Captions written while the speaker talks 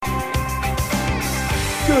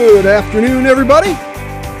Good afternoon, everybody.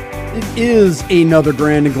 It is another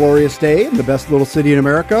grand and glorious day in the best little city in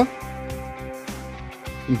America.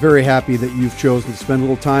 I'm very happy that you've chosen to spend a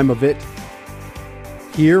little time of it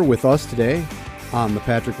here with us today on the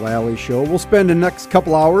Patrick Lally Show. We'll spend the next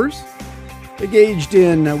couple hours engaged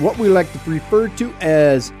in what we like to refer to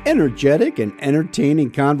as energetic and entertaining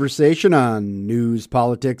conversation on news,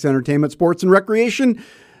 politics, entertainment, sports, and recreation,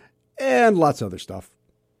 and lots of other stuff.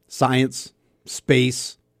 Science,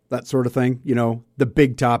 space, that sort of thing. You know, the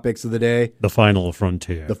big topics of the day. The final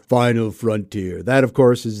frontier. The final frontier. That, of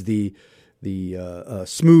course, is the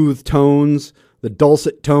smooth tones, the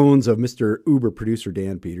dulcet tones of Mr. Uber producer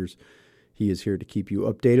Dan Peters. He is here to keep you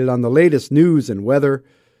updated on the latest news and weather.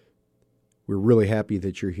 We're really happy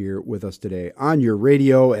that you're here with us today on your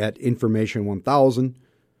radio at Information 1000,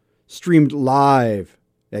 streamed live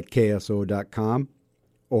at KSO.com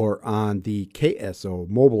or on the KSO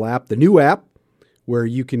mobile app, the new app, where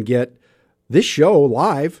you can get this show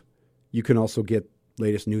live. You can also get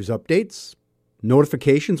latest news updates,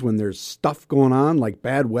 notifications when there's stuff going on like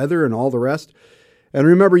bad weather and all the rest. And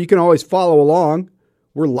remember, you can always follow along.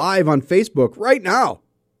 We're live on Facebook right now.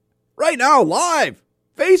 Right now, live.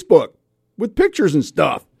 Facebook with pictures and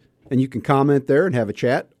stuff. And you can comment there and have a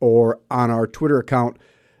chat or on our Twitter account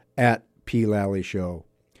at P. Lally Show.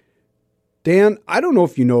 Dan, I don't know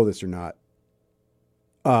if you know this or not.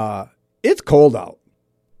 It's cold out.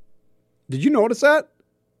 Did you notice that?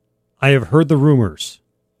 I have heard the rumors,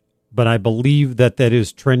 but I believe that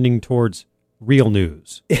is trending towards real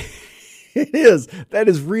news. It is. That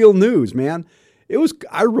is real news, man.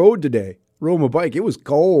 I rode today. Rode my bike. It was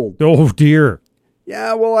cold. Oh, dear.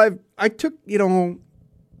 Yeah, well, I took,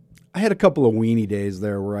 I had a couple of weenie days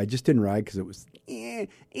there where I just didn't ride because it was,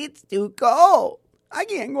 it's too cold. I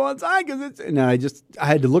can't go outside because it's, and I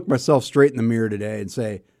had to look myself straight in the mirror today and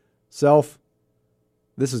say, self,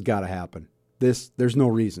 this has got to happen. There's no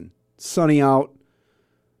reason. It's sunny out.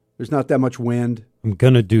 There's not that much wind. I'm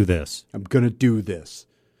going to do this. I'm going to do this.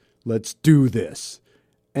 Let's do this.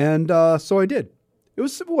 And so I did. It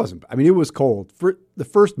was cold. For the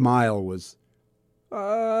first mile was,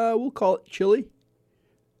 we'll call it chilly.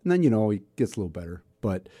 And then, it gets a little better.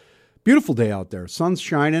 But beautiful day out there. Sun's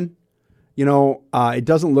shining. It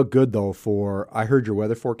doesn't look good, though, I heard your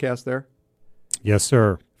weather forecast there. Yes,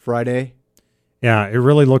 sir. Friday. Yeah, it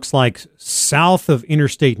really looks like south of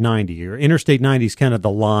Interstate 90. Or Interstate 90 is kind of the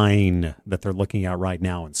line that they're looking at right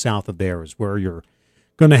now. And south of there is where you're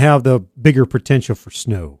going to have the bigger potential for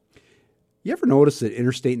snow. You ever notice that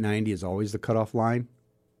Interstate 90 is always the cutoff line?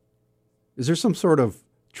 Is there some sort of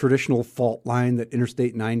traditional fault line that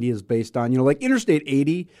Interstate 90 is based on? Like Interstate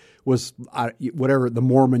 80 was whatever, the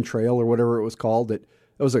Mormon Trail or whatever it was called. That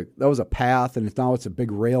was a path, and now it's a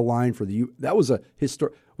big rail line for that was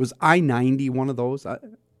was I-90 one of those?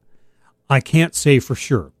 I can't say for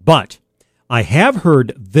sure, but I have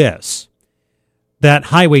heard this, that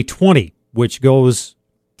Highway 20, which goes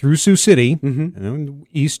through Sioux City, and then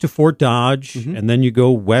east to Fort Dodge, and then you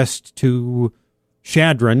go west to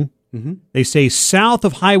Chadron. They say south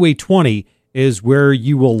of Highway 20 is where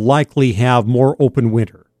you will likely have more open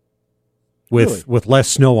winter with less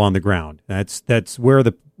snow on the ground. That's where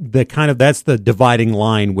that's the dividing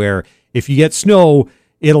line where if you get snow,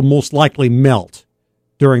 it'll most likely melt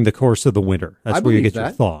during the course of the winter. That's where you get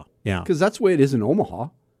your thaw. Yeah. Because that's the way it is in Omaha.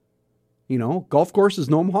 Golf courses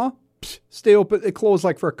in Omaha, stay open. It closed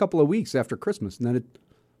like for a couple of weeks after Christmas, and then it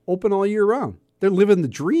open all year round. They're living the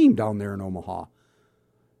dream down there in Omaha.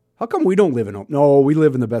 How come we don't live in Omaha? No, we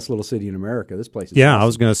live in the best little city in America. This place is awesome. I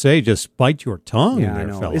was going to say, just bite your tongue there, I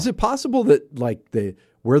know. fella. Is it possible that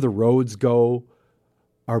where the roads go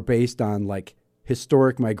are based on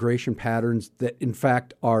historic migration patterns that in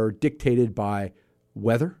fact are dictated by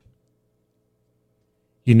weather?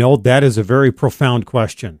 That is a very profound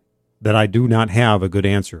question that I do not have a good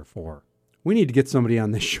answer for. We need to get somebody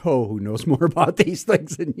on this show who knows more about these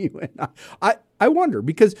things than you and I wonder,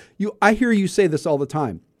 because I hear you say this all the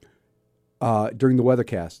time during the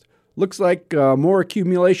weathercast. Looks like more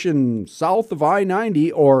accumulation south of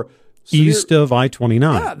I-90 or east of I-29.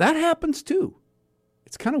 Yeah, that happens too.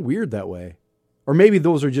 It's kind of weird that way. Or maybe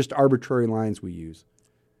those are just arbitrary lines we use.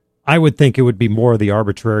 I would think it would be more of the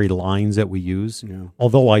arbitrary lines that we use. Yeah.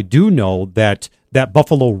 Although I do know that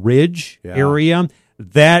Buffalo Ridge area,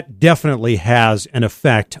 that definitely has an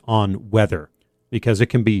effect on weather because it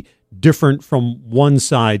can be different from one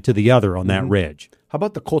side to the other on that ridge. How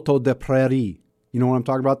about the Coteau des Prairies? You know what I'm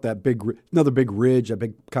talking about? That another big ridge, a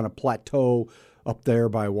big kind of plateau up there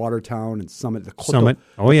by Watertown and Summit. Summit.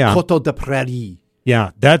 Oh, yeah. Coteau des Prairies.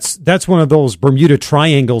 Yeah, that's one of those Bermuda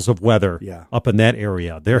triangles of weather. Yeah. Up in that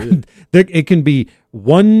area. There it can be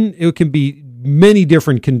many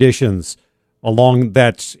different conditions along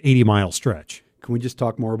that 80-mile stretch. Can we just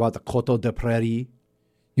talk more about the Coteau de Prairie?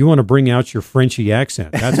 You want to bring out your Frenchy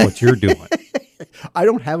accent. That's what you're doing. I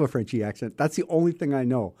don't have a Frenchy accent. That's the only thing I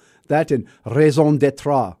know. That and raison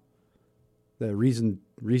d'être, the reason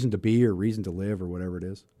to be or reason to live or whatever it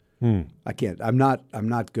is. I can't. I'm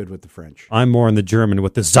not good with the French. I'm more in the German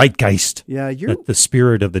with the Zeitgeist. Yeah, the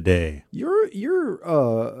spirit of the day. You're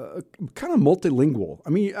kind of multilingual. I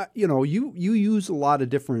mean, you use a lot of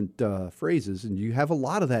different phrases, and you have a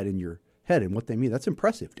lot of that in your head and what they mean. That's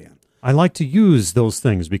impressive, Dan. I like to use those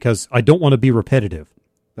things because I don't want to be repetitive.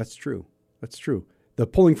 That's true. That's true. The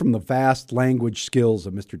pulling from the vast language skills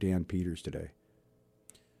of Mr. Dan Peters today.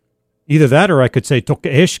 Either that, or I could say "Toke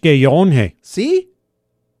eshke yonhe." See,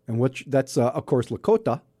 and that's of course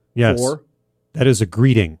Lakota. Yes, for that is a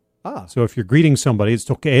greeting. So if you're greeting somebody, it's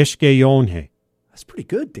 "Toke eshke yonhe." That's pretty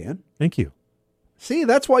good, Dan. Thank you. See,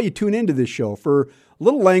 that's why you tune into this show for a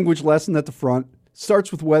little language lesson at the front.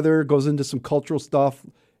 Starts with weather, goes into some cultural stuff,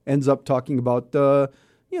 ends up talking about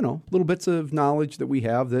little bits of knowledge that we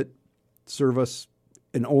have that serve us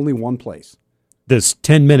in only one place. This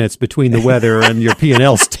 10 minutes between the weather and your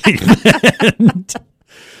P&L statement.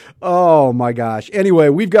 Oh, my gosh. Anyway,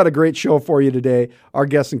 we've got a great show for you today. Our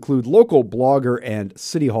guests include local blogger and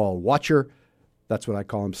City Hall watcher. That's what I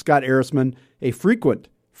call him. Scott Ehrisman, a frequent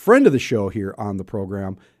friend of the show here on the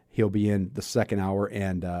program. He'll be in the second hour,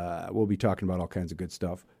 and we'll be talking about all kinds of good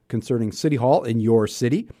stuff concerning City Hall in your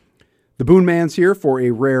city. The Boone Man's here for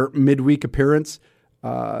a rare midweek appearance.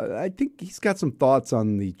 I think he's got some thoughts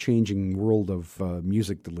on the changing world of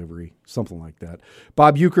music delivery, something like that.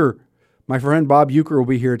 Bob Uecker, my friend Bob Uecker, will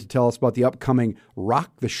be here to tell us about the upcoming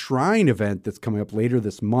Rock the Shrine event that's coming up later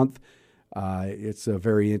this month. It's a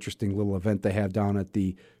very interesting little event they have down at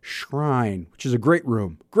the Shrine, which is a great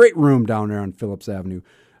room down there on Phillips Avenue,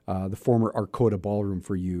 the former Arcota Ballroom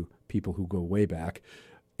for you people who go way back.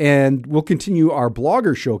 And we'll continue our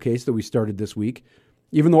blogger showcase that we started this week.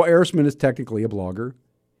 Even though Ehrisman is technically a blogger,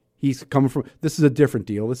 he's coming from, this is a different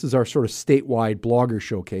deal. This is our sort of statewide blogger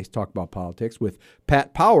showcase, talk about politics, with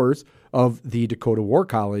Pat Powers of the Dakota War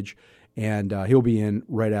College, and he'll be in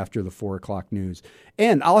right after the 4 o'clock news.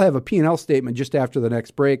 And I'll have a P&L statement just after the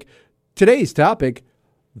next break. Today's topic,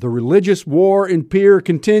 the religious war in Pierre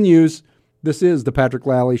continues. This is the Patrick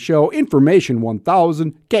Lally Show, Information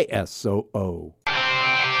 1000 KSOO.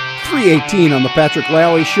 3:18 on the Patrick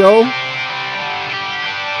Lally Show.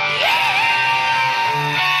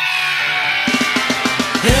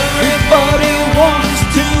 Everybody wants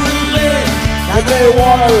to live like they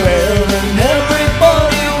want to live, and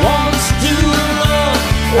everybody wants to love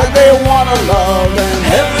like they want to love, and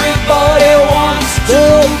everybody wants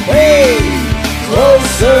to be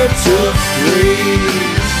closer to free.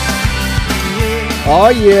 Oh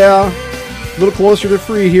yeah, a little closer to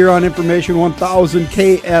free here on Information 1000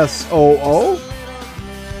 KSOO.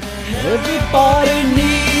 Everybody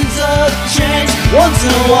needs a chance once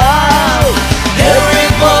in a while.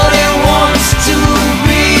 Everybody wants to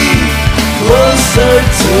be closer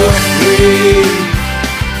to free.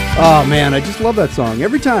 Oh man, I just love that song.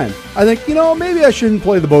 Every time I think, maybe I shouldn't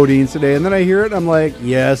play the Bodines today. And then I hear it and I'm like,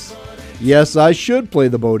 yes, I should play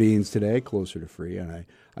the Bodines today, closer to free. And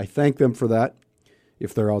I thank them for that.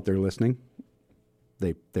 If they're out there listening,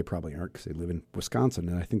 they probably aren't because they live in Wisconsin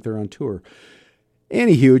and I think they're on tour.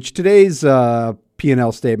 Anywho, today's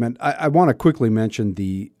P&L statement, I want to quickly mention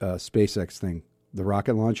the SpaceX thing, the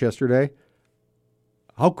rocket launch yesterday.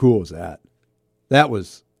 How cool was that? That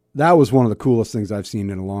was one of the coolest things I've seen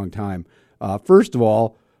in a long time. First of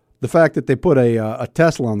all, the fact that they put a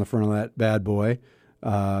Tesla on the front of that bad boy,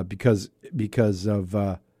 because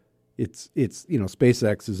of it's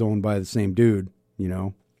SpaceX is owned by the same dude,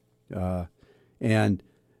 and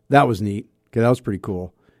that was neat. Okay, that was pretty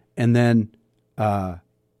cool. And then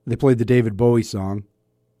they played the David Bowie song,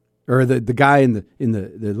 or the guy in the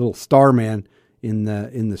little Starman in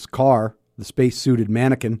this car, the space suited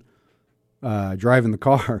mannequin driving the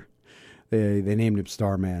car. They named him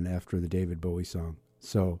Starman after the David Bowie song.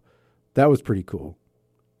 So that was pretty cool.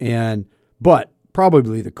 But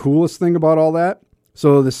probably the coolest thing about all that,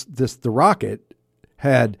 so the rocket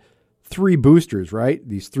had 3 boosters, right?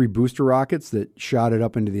 These 3 booster rockets that shot it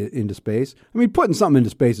up into space. I mean, putting something into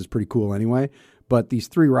space is pretty cool anyway. But these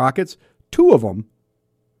 3 rockets, 2 of them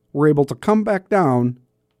were able to come back down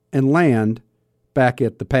and land back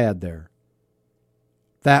at the pad there.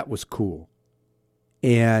 That was cool.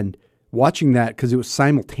 And watching that because it was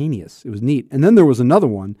simultaneous. It was neat. And then there was another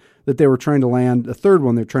one that they were trying to land, a third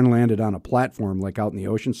one, they're trying to land it on a platform like out in the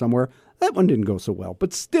ocean somewhere. That one didn't go so well,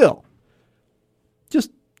 but still,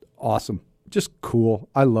 just awesome. Just cool.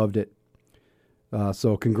 I loved it.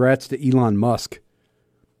 So congrats to Elon Musk.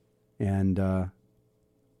 And,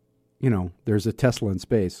 there's a Tesla in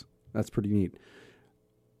space. That's pretty neat.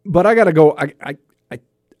 But I got to go.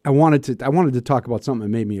 I wanted to talk about something that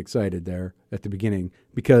made me excited there at the beginning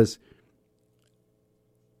because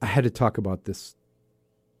I had to talk about this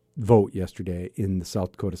vote yesterday in the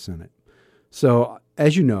South Dakota Senate. So,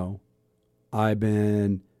 as you know, I've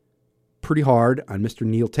been pretty hard on Mr.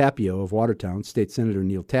 Neil Tapio of Watertown, State Senator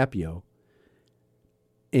Neil Tapio,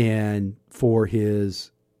 and for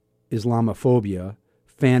his Islamophobia,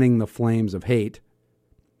 fanning the flames of hate.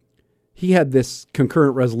 He had this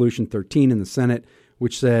concurrent resolution 13 in the Senate,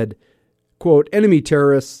 which said, quote, enemy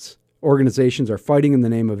terrorists organizations are fighting in the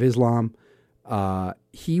name of Islam.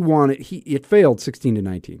 It failed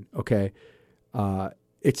 16-19. Okay.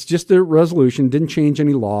 It's just a resolution, didn't change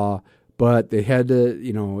any law, but they had to,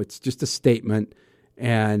 it's just a statement.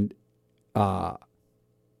 And,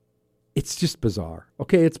 it's just bizarre.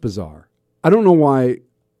 Okay. It's bizarre. I don't know why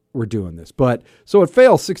we're doing this, but so it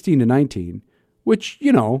failed 16-19, which,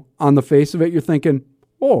 on the face of it, you're thinking,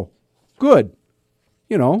 oh, good.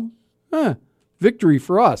 Victory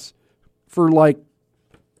for us, for like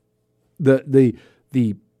the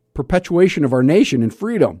perpetuation of our nation and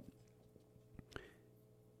freedom.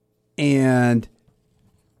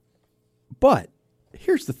 But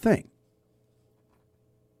here's the thing.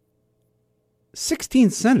 16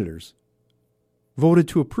 senators voted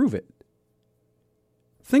to approve it.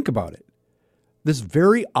 Think about it. This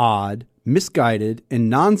very odd, misguided, and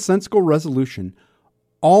nonsensical resolution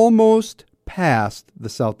almost passed the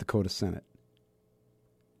South Dakota Senate.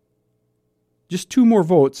 Just 2 more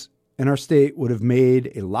votes and our state would have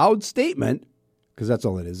made a loud statement, because that's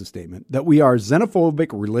all it is, a statement, that we are xenophobic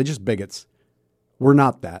religious bigots. We're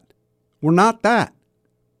not that. We're not that.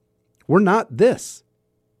 We're not this.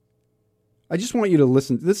 I just want you to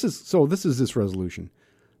listen. This is this resolution.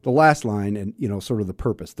 The last line and, sort of the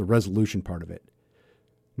purpose, the resolution part of it.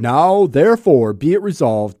 Now, therefore, be it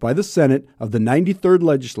resolved by the Senate of the 93rd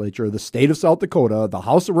Legislature of the State of South Dakota, the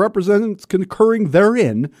House of Representatives concurring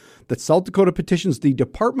therein, that South Dakota petitions the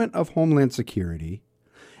Department of Homeland Security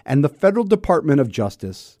and the Federal Department of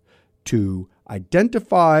Justice to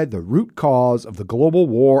identify the root cause of the global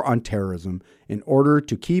war on terrorism in order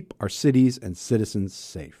to keep our cities and citizens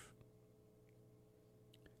safe.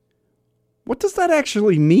 What does that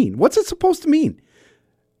actually mean? What's it supposed to mean?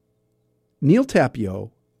 Neil Tapio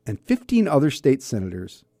and 15 other state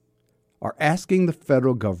senators are asking the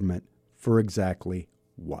federal government for exactly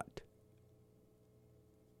what?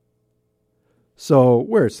 So,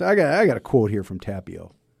 I got a quote here from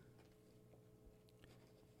Tapio.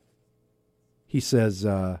 He says,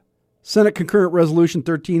 Senate Concurrent Resolution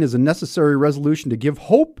 13 is a necessary resolution to give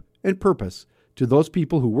hope and purpose to those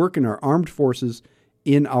people who work in our armed forces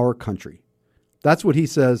in our country. That's what he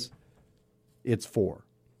says it's for.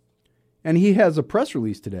 And he has a press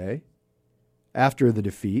release today after the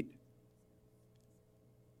defeat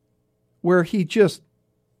where he just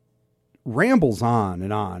rambles on.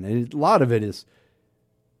 And a lot of it is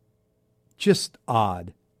just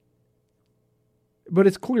odd. But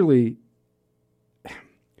it's clearly,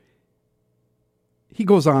 he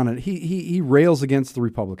goes on and he rails against the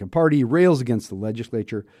Republican Party, he rails against the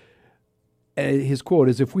legislature. His quote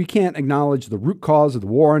is, if we can't acknowledge the root cause of the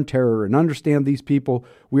war on terror and understand these people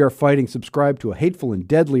we are fighting subscribe to a hateful and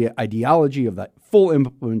deadly ideology of the full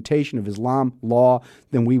implementation of Islam law,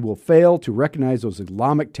 then we will fail to recognize those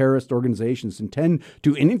Islamic terrorist organizations intend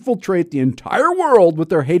to infiltrate the entire world with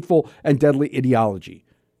their hateful and deadly ideology.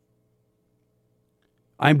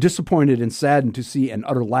 I am disappointed and saddened to see an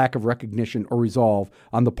utter lack of recognition or resolve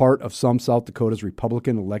on the part of some South Dakota's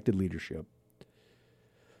Republican elected leadership.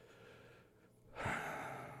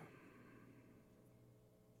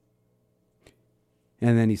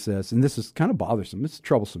 And then he says, and this is kind of bothersome, this is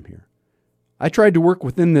troublesome here. I tried to work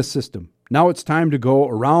within this system. Now it's time to go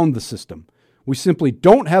around the system. We simply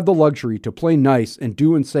don't have the luxury to play nice and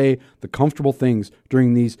do and say the comfortable things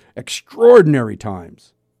during these extraordinary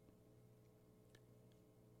times.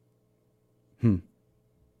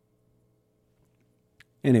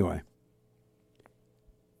 Anyway,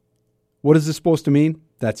 what is this supposed to mean?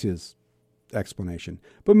 That's his explanation.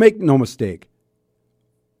 But make no mistake,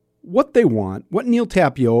 what they want, what Neil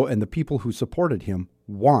Tapio and the people who supported him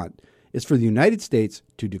want, is for the United States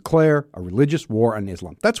to declare a religious war on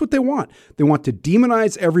Islam. That's what they want. They want to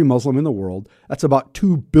demonize every Muslim in the world. That's about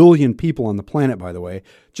 2 billion people on the planet, by the way,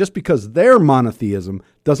 just because their monotheism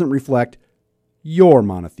doesn't reflect your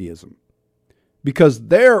monotheism. Because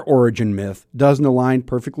their origin myth doesn't align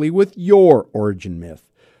perfectly with your origin myth.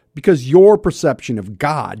 Because your perception of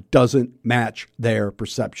God doesn't match their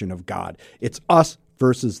perception of God. It's us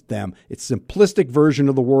versus them. It's a simplistic version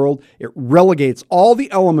of the world. It relegates all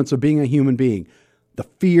the elements of being a human being, the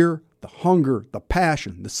fear, the hunger, the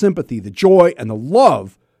passion, the sympathy, the joy, and the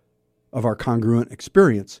love of our congruent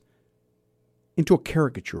experience, into a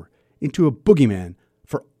caricature, into a boogeyman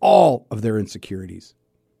for all of their insecurities.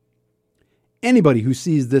 Anybody who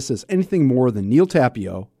sees this as anything more than Neil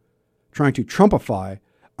Tapio trying to Trumpify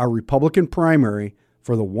our Republican primary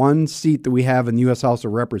for the one seat that we have in the U.S. House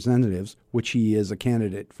of Representatives, which he is a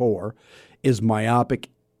candidate for, is myopic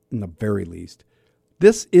in the very least.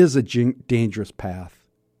 This is a dangerous path.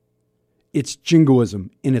 It's jingoism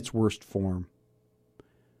in its worst form.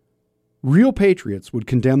 Real patriots would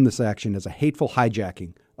condemn this action as a hateful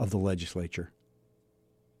hijacking of the legislature.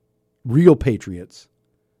 Real patriots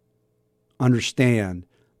understand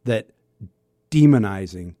that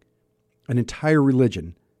demonizing an entire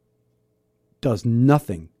religion does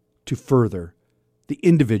nothing to further the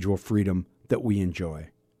individual freedom that we enjoy.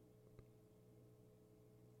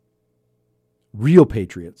 Real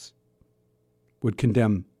patriots would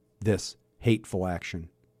condemn this hateful action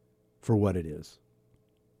for what it is.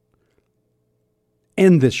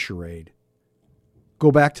 End this charade.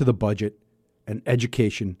 Go back to the budget and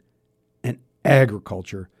education and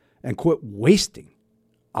agriculture and quit wasting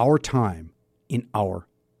our time in our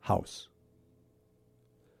house.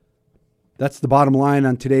 That's the bottom line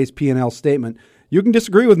on today's P&L statement. You can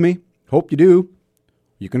disagree with me. Hope you do.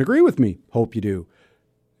 You can agree with me. Hope you do.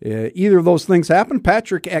 Either of those things happen.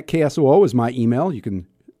 Patrick@KSOO is my email. You can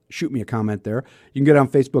shoot me a comment there. You can get on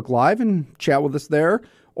Facebook Live and chat with us there.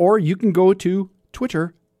 Or you can go to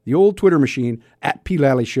Twitter, the old Twitter machine, @P.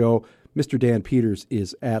 Lally Show. Mr. Dan Peters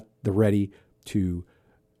is at the ready to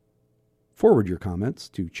forward your comments,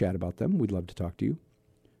 to chat about them. We'd love to talk to you.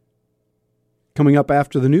 Coming up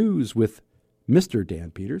after the news with Mr.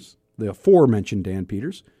 Dan Peters, the aforementioned Dan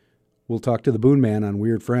Peters, we'll talk to the Boone Man on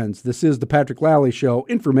Weird Friends. This is the Patrick Lally Show,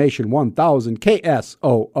 Information 1000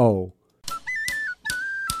 KSOO.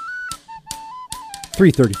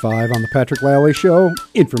 3:35 on the Patrick Lally Show,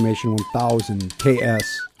 Information 1000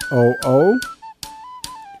 KSOO.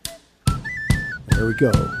 There we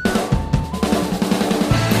go.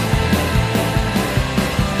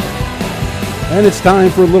 And it's time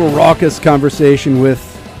for a little raucous conversation with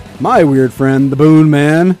my weird friend, the Boone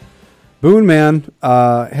Man. Boone Man,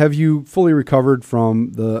 have you fully recovered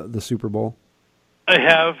from the Super Bowl? I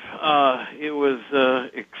have. It was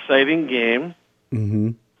an exciting game,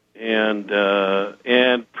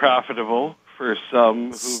 and profitable for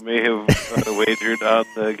some who may have wagered on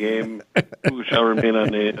the game, who shall remain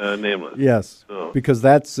nameless. Yes, so, because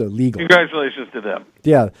that's legal. Congratulations to them.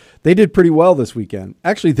 Yeah, they did pretty well this weekend.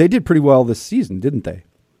 Actually, they did pretty well this season, didn't they?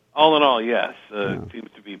 All in all, yes. It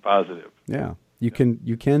seems to be positive. Yeah, you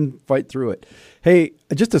can fight through it. Hey,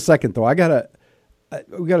 just a second though.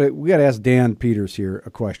 We gotta ask Dan Peters here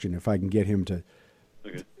a question, if I can get him to.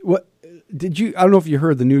 Okay. What did you? I don't know if you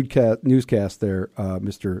heard the newscast there,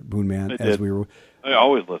 Mr. Boone Man. I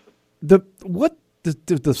always listen.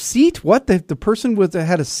 The seat? What the person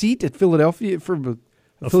had a seat at Philadelphia for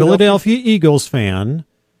a Philadelphia Eagles fan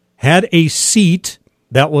had a seat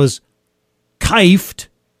that was kifed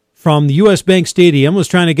from the U.S. Bank Stadium, was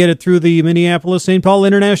trying to get it through the Minneapolis-St. Paul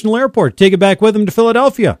International Airport, take it back with him to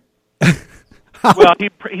Philadelphia. Well,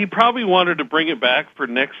 he probably wanted to bring it back for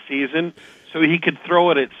next season so he could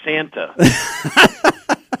throw it at Santa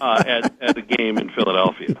at a game in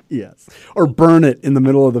Philadelphia. Yes, or burn it in the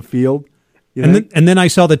middle of the field. And then I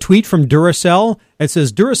saw the tweet from Duracell. It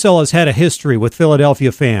says Duracell has had a history with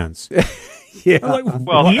Philadelphia fans. Yeah. Like,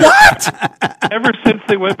 well, what? Ever since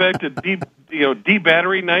they went back to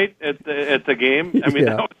de-battery night at the game, I mean,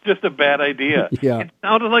 that was just a bad idea. Yeah. It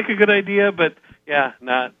sounded like a good idea, but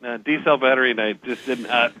not D-cell battery night just did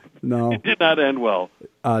not. No, it did not end well.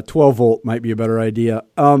 12 volt might be a better idea.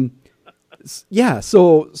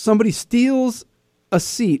 So somebody steals a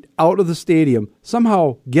seat out of the stadium,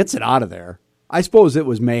 somehow gets it out of there. I suppose it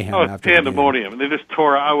was mayhem. Oh, after pandemonium. They just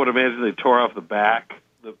I would imagine they tore off the back,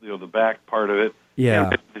 the back part of it.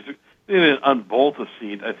 Yeah. They didn't unbolt the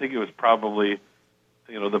seat. I think it was probably,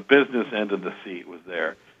 the business end of the seat was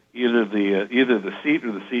there. either the seat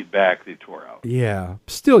or the seat back they tore out. Yeah.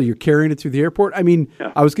 Still, you're carrying it through the airport. I mean,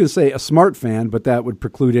 Yeah. I was going to say a smart fan, but that would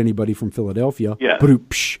preclude anybody from Philadelphia. Yeah.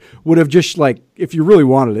 Would have just like, if you really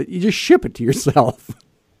wanted it, you just ship it to yourself.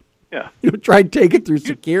 Yeah, You know, try and take it through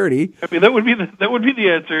security. I mean that would be the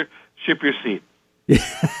answer. Ship your seat.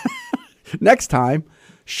 Next time,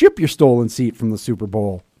 ship your stolen seat from the Super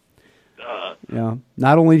Bowl. Yeah.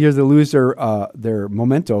 Not only did they lose their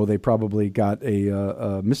memento, they probably got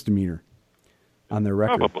a misdemeanor on their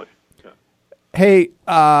record. Probably. Yeah. Hey,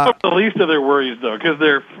 The least of their worries, though, because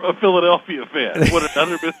they're a Philadelphia fan. What,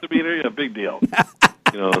 another misdemeanor? Yeah, big deal.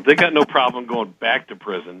 They got no problem going back to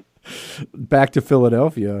prison. back to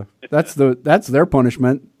Philadelphia. That's their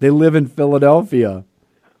punishment. They live in Philadelphia.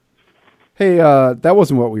 Hey, that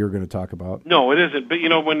wasn't what we were going to talk about. No, it isn't. But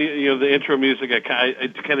when the intro music, I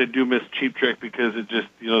kind of do miss Cheap Trick because it just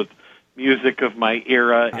it's music of my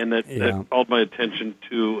era, and that called my attention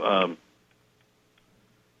to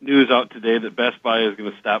news out today that Best Buy is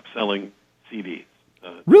going to stop selling CDs.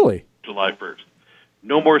 Really? July 1st.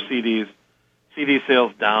 No more CDs. CD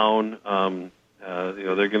sales down.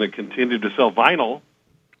 They're going to continue to sell vinyl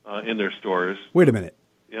in their stores. Wait a minute.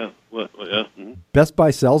 Yeah. Well, yeah. Mm-hmm. Best Buy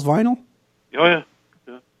sells vinyl? Oh, yeah.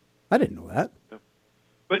 Yeah. I didn't know that.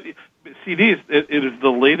 But CDs, it is the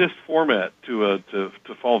latest format to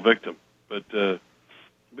fall victim. But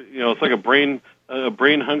it's like a brain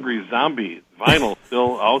hungry zombie. Vinyl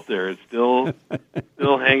still out there. It's still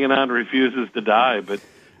hanging on, refuses to die. But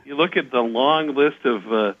you look at the long list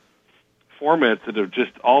of formats that have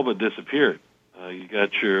just all but disappeared. You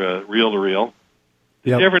got your reel-to-reel.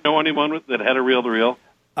 Did you ever know anyone that had a reel-to-reel?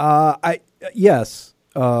 Yes.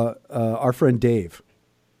 Our friend Dave.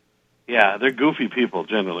 Yeah, they're goofy people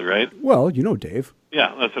generally, right? Well, you know Dave.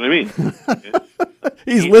 Yeah, that's what I mean.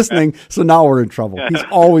 He's listening, so now we're in trouble. He's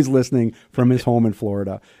always listening from his home in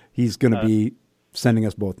Florida. He's going to be sending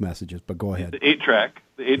us both messages, but go ahead. The 8-track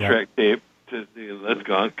tape, that's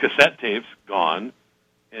gone. Cassette tapes, gone.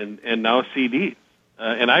 And now CDs.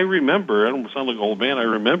 And I remember, I don't sound like an old man, I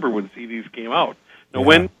remember when CDs came out. Now,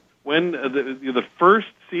 when the first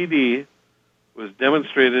CD was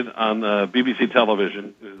demonstrated on BBC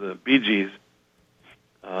television, it was the Bee Gees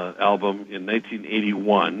album in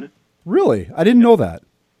 1981. Really? I didn't know that.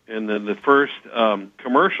 And then the first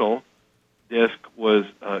commercial disc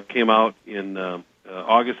came out in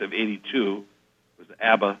August of 82. It was the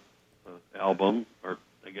ABBA album, or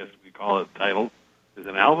I guess we call it title. Is it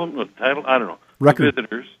an album? No, title? I don't know. Record.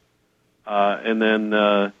 Visitors. And then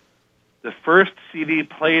the first CD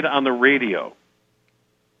played on the radio,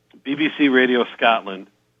 BBC Radio Scotland,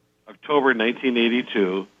 October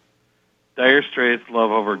 1982, Dire Straits'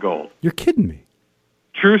 Love Over Gold. You're kidding me.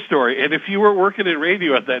 True story. And if you were working in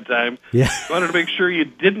radio at that time, you wanted to make sure you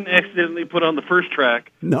didn't accidentally put on the first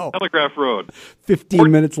track, No. Telegraph Road.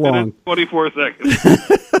 15 minutes long. 24 seconds.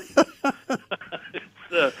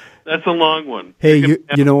 That's a long one. Hey,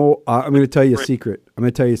 I'm going to tell you a secret. I'm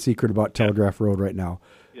going to tell you a secret about Telegraph Road right now.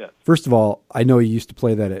 Yeah. First of all, I know you used to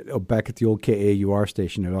play that back at the old KAUR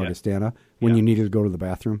station at Augustana when you needed to go to the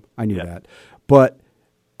bathroom. I knew that. But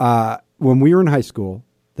when we were in high school,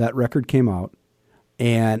 that record came out,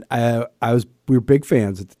 and we were big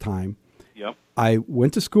fans at the time. Yep. I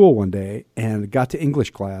went to school one day and got to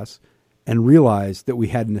English class and realized that we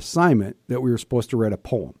had an assignment that we were supposed to write a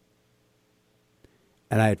poem.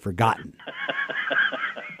 And I had forgotten.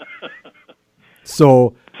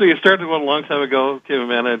 So you started one a long time ago, came a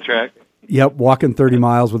man on track. Yep, walking 30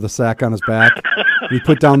 miles with a sack on his back. He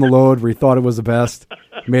put down the load where he thought it was the best,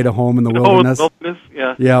 made a home in the wilderness.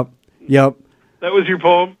 Yeah. Yep. That was your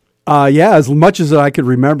poem? Yeah, as much as I could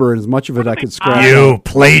remember and as much of it I could scratch. You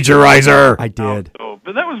plagiarizer. I did. Oh,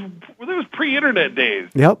 but that was pre-internet days.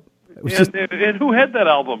 Yep. It was And who had that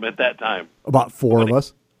album at that time? about four of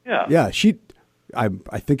us. Yeah. Yeah,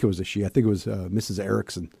 I think it was a she. I think it was Mrs.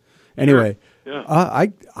 Erickson. Anyway, Yeah.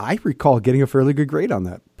 I recall getting a fairly good grade on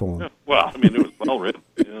that poem. Yeah. Well, I mean, it was well written.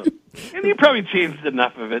 Yeah. And you probably changed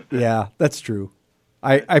enough of it. Yeah, that's true.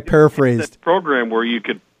 I paraphrased. That program where you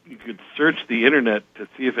could search the internet to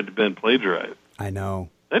see if it had been plagiarized. I know.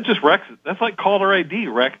 That just wrecks it. That's like caller ID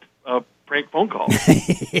wrecked a prank phone call.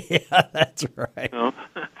 Yeah, that's right.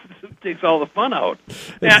 It takes all the fun out.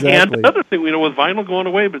 Exactly. And another thing, with vinyl going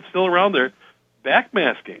away, but still around there,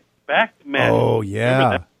 backmasking. Oh, yeah.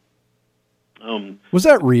 That? Was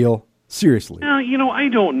that real? Seriously. I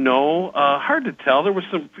don't know. Hard to tell. There were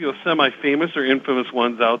some semi-famous or infamous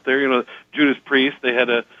ones out there. Judas Priest, they had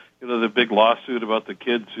the big lawsuit about the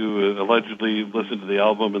kids who allegedly listened to the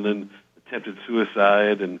album and then attempted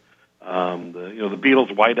suicide, and the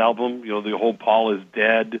Beatles' White Album, the whole Paul is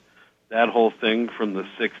Dead that whole thing from the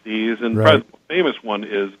 60s. And Right. probably the most famous one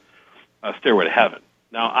is Stairway to Heaven.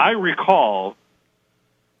 Now, I recall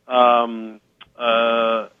a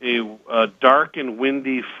dark and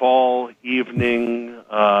windy fall evening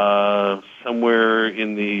somewhere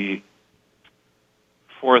in the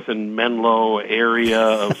 4th and Menlo area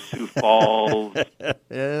of Sioux Falls,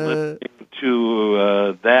 listening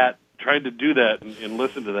to that, trying to do that and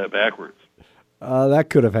listen to that backwards. That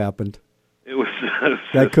could have happened. It was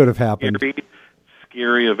That could have happened.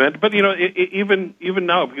 Scary event. But even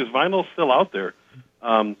now, because vinyl's still out there,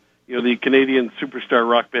 the Canadian superstar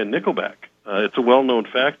rock band Nickelback. It's a well-known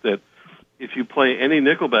fact that if you play any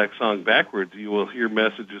Nickelback song backwards, you will hear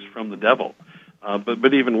messages from the devil.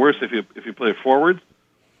 But even worse, if you play it forwards,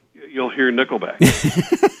 you'll hear Nickelback.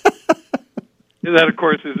 And that, of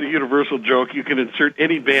course, is a universal joke. You can insert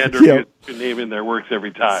any band or Yep. musician name in there; works every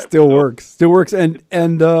time. Still works,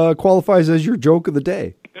 and qualifies as your joke of the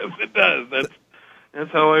day. Yes, it does. That's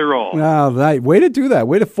how I roll. Way to do that.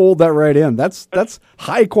 Way to fold that right in. That's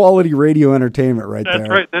high quality radio entertainment right there. That's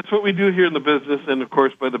right. That's what we do here in the business, and of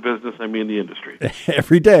course, by the business, I mean the industry.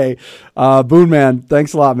 Every day. Boone Man,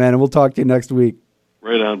 thanks a lot, man, and we'll talk to you next week.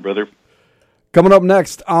 Right on, brother. Coming up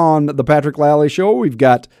next on the Patrick Lally Show, we've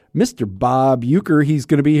got Mr. Bob Uecker. He's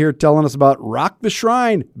going to be here telling us about Rock the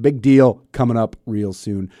Shrine. Big deal coming up real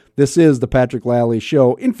soon. This is the Patrick Lally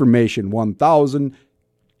Show, Information 1000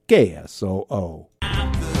 KSOO.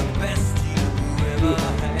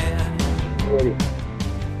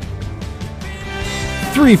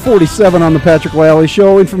 347 on the Patrick Lally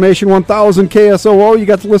Show, Information 1000 KSOO. You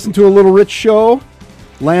got to listen to a little Rich show,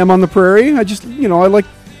 Lamb on the Prairie. I like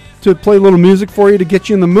to play a little music for you to get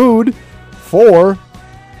you in the mood for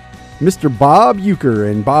Mr. Bob Uecker.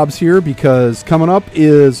 And Bob's here because coming up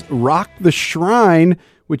is Rock the Shrine,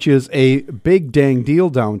 which is a big dang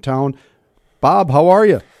deal downtown. Bob, how are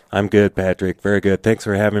you? I'm good, Patrick. Very good. Thanks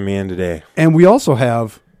for having me in today. And we also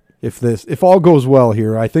have, if all goes well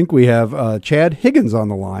here, I think we have Chad Higgins on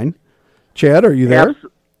the line. Chad, are you there?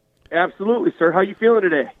 Absolutely, sir. How you feeling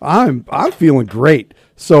today? I'm feeling great.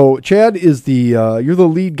 So Chad is you're the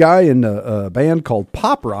lead guy in a band called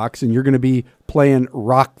Pop Rocks, and you're going to be playing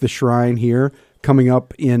Rock the Shrine here coming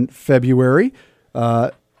up in February.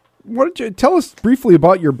 Why don't you tell us briefly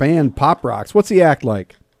about your band Pop Rocks? What's the act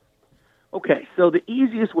like? Okay, so the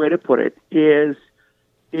easiest way to put it is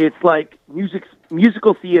it's like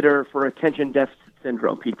musical theater for attention deficit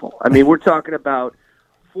syndrome people. I mean, we're talking about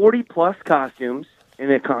 40-plus costumes in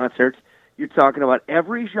a concert. You're talking about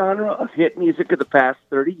every genre of hit music of the past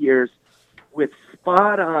 30 years with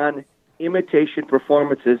spot-on imitation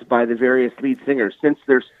performances by the various lead singers. Since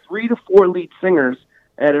there's 3 to 4 lead singers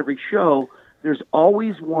at every show, there's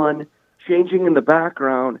always one changing in the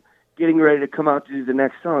background, getting ready to come out to do the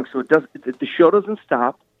next song. So the show doesn't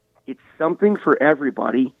stop. It's something for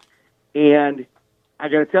everybody. And I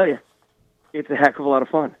got to tell you, it's a heck of a lot of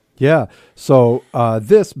fun. Yeah. So Bob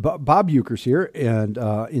Uecker's here and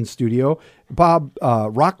in studio. Bob,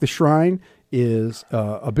 Rock the Shrine is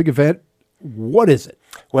a big event. What is it?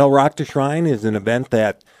 Well, Rock the Shrine is an event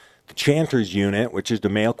that the Chanters Unit, which is the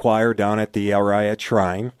male choir down at the El Riad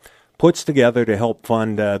Shrine, puts together to help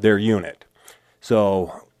fund their unit.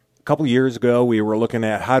 So a couple years ago, we were looking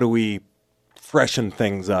at how do we freshen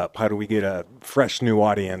things up? How do we get a fresh new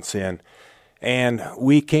audience in? And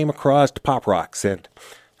we came across Pop Rocks, and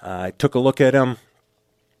I took a look at them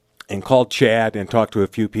and called Chad and talked to a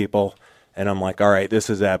few people, and I'm like, all right, this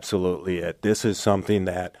is absolutely it. This is something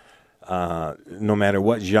that no matter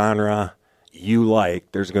what genre you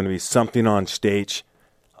like, there's going to be something on stage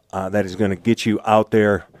that is going to get you out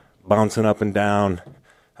there bouncing up and down,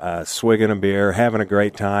 swigging a beer, having a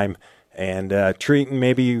great time, and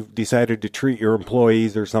maybe you decided to treat your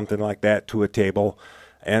employees or something like that to a table,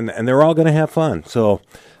 and they're all going to have fun. So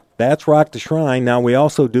that's Rock the Shrine. Now, we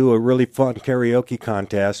also do a really fun karaoke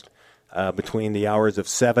contest between the hours of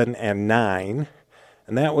 7 and 9,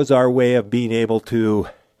 and that was our way of being able to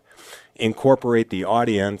incorporate the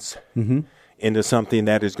audience into something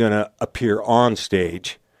that is going to appear on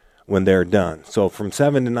stage when they're done. So from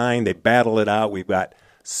 7 to 9, they battle it out. We've got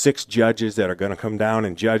 6 judges that are going to come down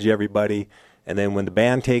and judge everybody, and then when the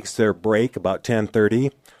band takes their break about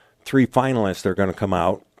 10:30, 3 finalists are going to come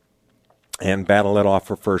out and battle it off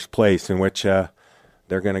for first place, in which they're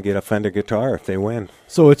going to get a Fender guitar if they win.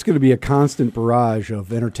 So it's going to be a constant barrage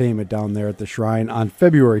of entertainment down there at the Shrine on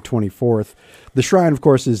February 24th. The Shrine, of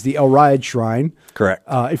course, is the El Riad Shrine. Correct.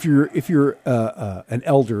 If you're an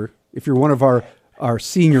elder, if you're one of our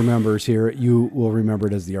senior members here, you will remember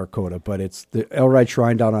it as the Arcota, but it's the El Riad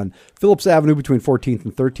Shrine down on Phillips Avenue between 14th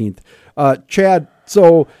and 13th. Chad,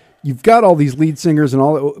 so you've got all these lead singers and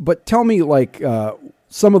all, but tell me like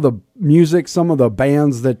some of the music, some of the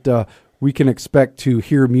bands that we can expect to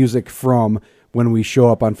hear music from when we show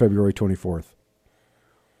up on February 24th.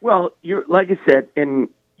 Well, you're like I said, and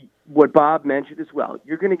what Bob mentioned as well,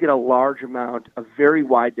 you're going to get a large amount of very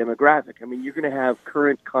wide demographic. I mean, you're going to have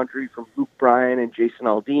current country from Luke Bryan and Jason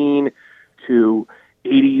Aldean to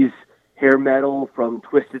 80s hair metal from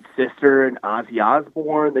Twisted Sister and Ozzy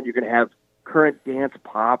Osbourne. Then you're going to have current dance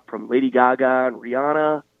pop from Lady Gaga and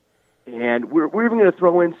Rihanna. And we're even going to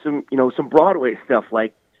throw in some Broadway stuff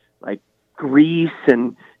like Grease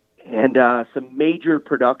and some major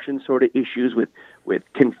production sort of issues with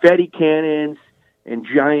confetti cannons and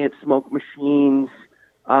giant smoke machines.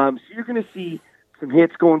 So you're going to see some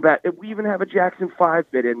hits going back. We even have a Jackson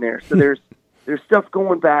 5 bit in there. So there's stuff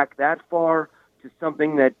going back that far to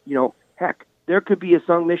something that, heck, there could be a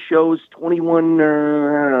song this show's 20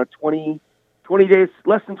 days,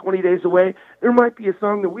 less than 20 days away. There might be a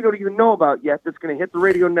song that we don't even know about yet that's going to hit the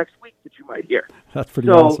radio next week that you might hear. That's pretty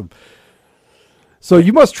awesome. So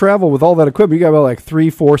you must travel with all that equipment. You got about like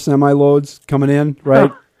 3-4 semi-loads coming in,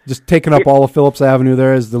 right? Just taking up all of Phillips Avenue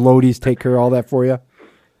there as the loadies take care of all that for you?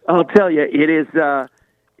 I'll tell you, it is.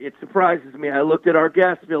 It surprises me. I looked at our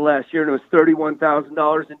gas bill last year, and it was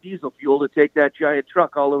 $31,000 in diesel fuel to take that giant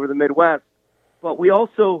truck all over the Midwest. But we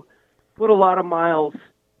also put a lot of miles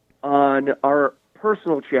on our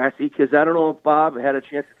personal chassis, because I don't know if Bob had a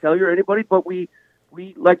chance to tell you or anybody, but we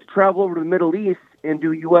like to travel over to the Middle East and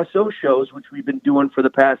do USO shows, which we've been doing for the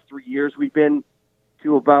past 3 years. We've been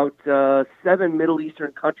to about 7 Middle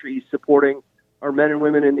Eastern countries supporting our men and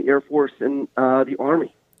women in the Air Force and the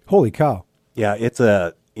Army. Holy cow. Yeah, it's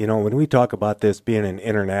when we talk about this being an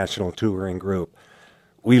international touring group,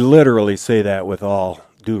 we literally say that with all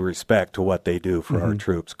due respect to what they do for our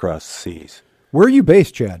troops across the seas. Where are you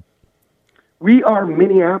based, Chad? We are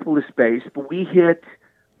Minneapolis-based, but we hit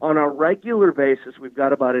on a regular basis. We've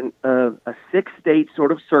got about a 6-state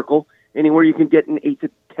sort of circle, anywhere you can get an 8 to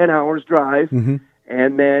 10 hours drive. Mm-hmm.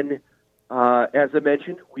 And then, as I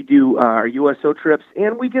mentioned, we do our USO trips,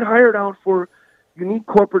 and we get hired out for unique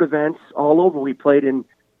corporate events all over. We played in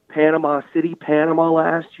Panama City, Panama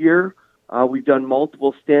last year. We've done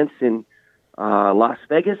multiple stints in Las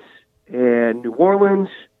Vegas and New Orleans.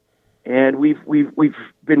 And we've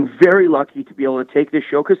been very lucky to be able to take this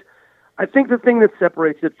show, because I think the thing that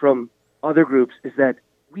separates it from other groups is that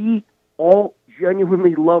we all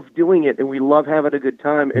genuinely love doing it, and we love having a good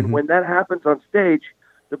time. And when that happens on stage,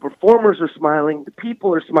 the performers are smiling, the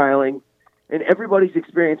people are smiling, and everybody's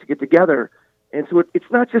experiencing it together. And so it's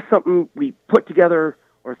not just something we put together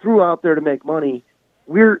or threw out there to make money.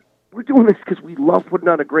 We're doing this because we love putting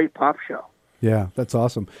on a great pop show. Yeah, that's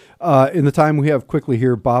awesome. In the time we have quickly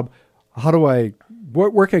here, Bob,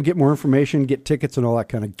 where can I get more information, get tickets, and all that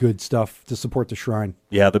kind of good stuff to support the Shrine?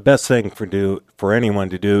 Yeah, the best thing for anyone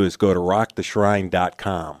to do is go to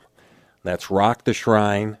rocktheshrine.com. That's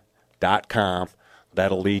rocktheshrine.com.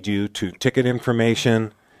 That'll lead you to ticket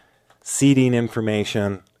information, seating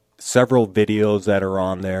information, several videos that are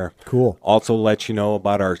on there. Cool. Also let you know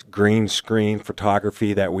about our green screen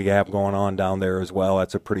photography that we have going on down there as well.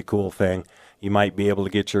 That's a pretty cool thing. You might be able to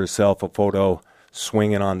get yourself a photo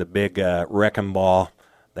swinging on the big wrecking ball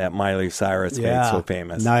that Miley Cyrus made so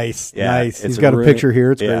famous. Nice, yeah, nice. He's got a picture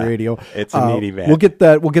here. It's great radio. It's a neat event. We'll get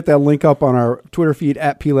that link up on our Twitter feed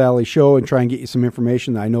at Peel Alley Show and try and get you some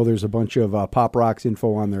information. I know there's a bunch of Pop Rocks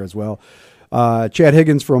info on there as well. Chad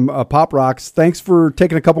Higgins from Pop Rocks, thanks for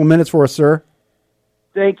taking a couple minutes for us, sir.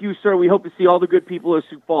 Thank you, sir. We hope to see all the good people of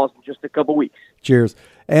Sioux Falls in just a couple weeks. Cheers.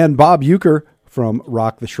 And Bob Uecker from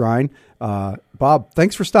Rock the Shrine. Bob,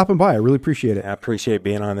 thanks for stopping by. I really appreciate it. I appreciate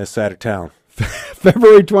being on this side of town.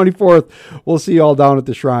 February 24th, we'll see you all down at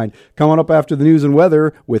the Shrine. Coming up after the news and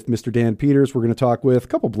weather with Mr. Dan Peters, we're going to talk with a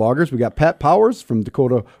couple bloggers. We got Pat Powers from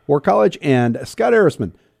Dakota War College and Scott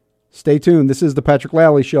Arisman. Stay tuned. This is the Patrick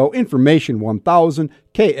Lally Show, Information 1000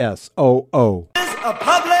 KSOO. A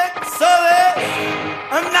public service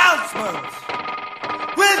announcement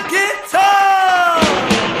with guitar.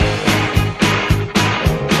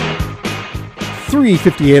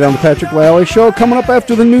 3:58 on the Patrick Lally Show. Coming up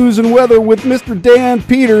after the news and weather with Mr. Dan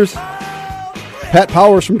Peters, Pat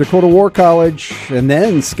Powers from Dakota War College, and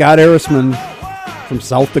then Scott Arisman from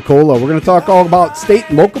South Dakota. We're going to talk all about state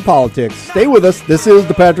and local politics. Stay with us. This is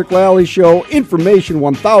the Patrick Lally Show, Information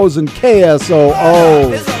 1000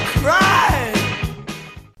 KSOO.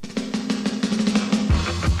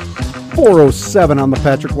 4:07 on the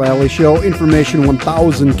Patrick Lally Show, Information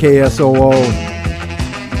 1000 KSOO.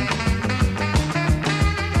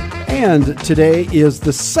 And today is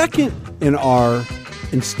the second in our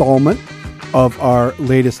installment of our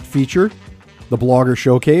latest feature, the Blogger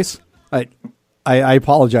Showcase. I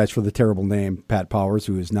apologize for the terrible name, Pat Powers,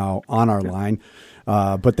 who is now on our line,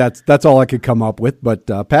 but that's all I could come up with. But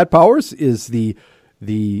Pat Powers is the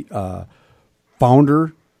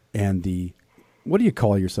founder and the, what do you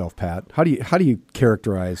call yourself, Pat? How do you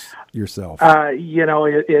characterize yourself?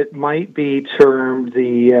 It might be termed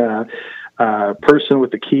the person with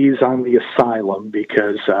the keys on the asylum,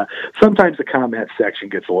 because sometimes the comment section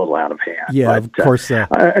gets a little out of hand. Yeah, but, of course.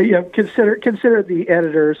 Consider the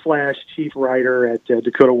editor / chief writer at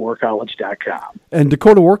DakotaWarCollege.com. And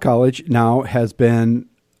Dakota War College now has been,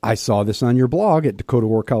 I saw this on your blog at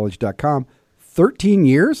DakotaWarCollege.com, 13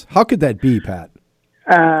 years? How could that be, Pat?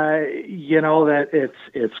 That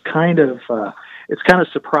it's kind of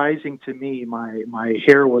surprising to me. My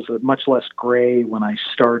hair was much less gray when I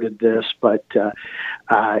started this, but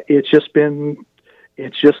it's just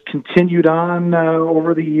continued on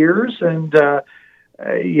over the years, and I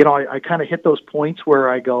kind of hit those points where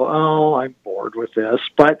I go, oh, I'm bored with this,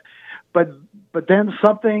 but then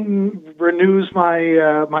something renews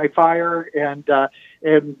my fire, and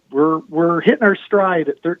we're hitting our stride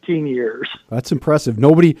at 13 years. That's impressive.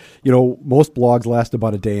 Nobody, most blogs last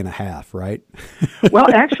about a day and a half, right?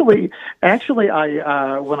 Well, actually,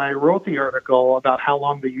 I when I wrote the article about how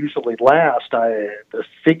long they usually last, the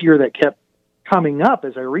figure that kept coming up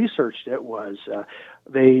as I researched it was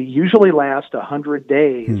they usually last 100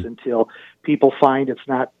 days until people find it's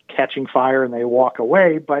not catching fire and they walk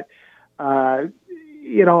away. But you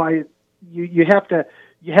have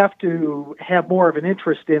to have more of an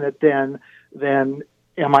interest in it than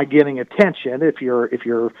am I getting attention? If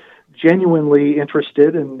you're genuinely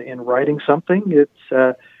interested in writing something, it's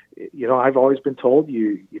I've always been told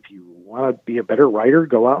if you want to be a better writer,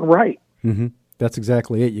 go out and write. Mm-hmm. That's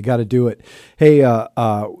exactly it. You got to do it. Hey,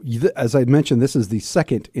 as I mentioned, this is the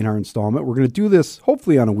second in our installment. We're going to do this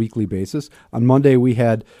hopefully on a weekly basis. On Monday, we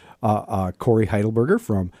had Corey Heidelberger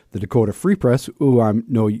from the Dakota Free Press, who I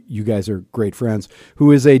know you guys are great friends,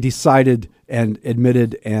 who is a decided and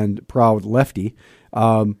admitted and proud lefty.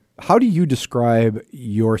 How do you describe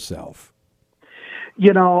yourself?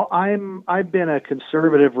 I've been a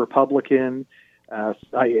conservative Republican, and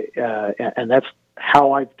that's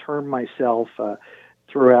how I've termed myself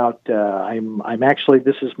throughout. I'm actually,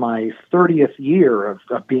 this is my 30th year of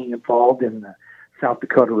being involved in the South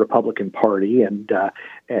Dakota Republican Party, and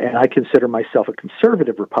I consider myself a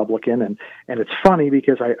conservative Republican, and it's funny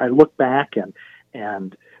because I look back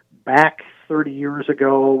and back 30 years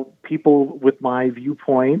ago, people with my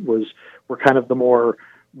viewpoint were kind of the more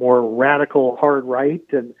radical hard right,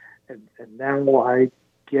 and now I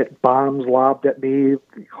get bombs lobbed at me,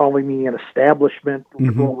 calling me an establishment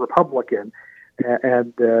liberal Republican.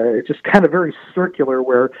 And it's just kind of very circular,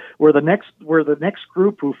 where the next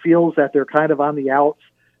group who feels that they're kind of on the outs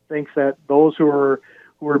thinks that those who are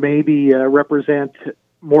maybe represent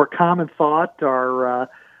more common thought are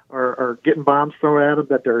getting bombs thrown at them,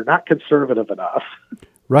 that they're not conservative enough.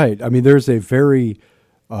 Right. I mean, there's a very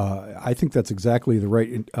I think that's exactly the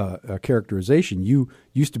right characterization. You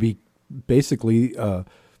used to be basically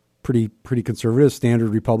pretty conservative, standard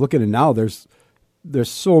Republican, and now there's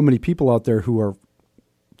so many people out there who are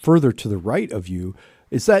further to the right of you.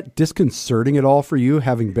 Is that disconcerting at all for you,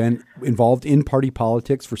 having been involved in party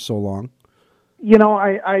politics for so long?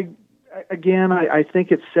 I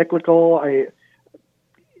think it's cyclical. How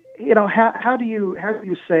do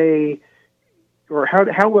you say, or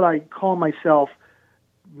how would I call myself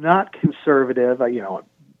not conservative?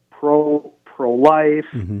 Pro-life,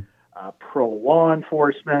 pro-law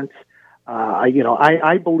enforcement.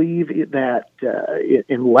 I believe that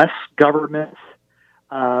in less government,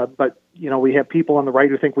 but we have people on the right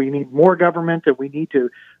who think we need more government, and we need to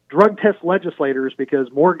drug test legislators, because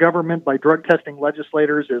more government by drug testing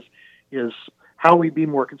legislators is how we be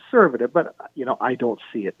more conservative. But I don't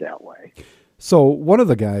see it that way. So one of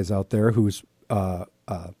the guys out there who's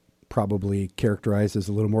probably characterized as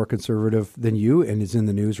a little more conservative than you and is in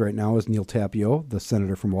the news right now is Neil Tapio, the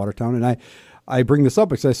senator from Watertown. And I bring this up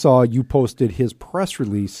because I saw you posted his press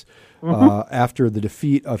release after the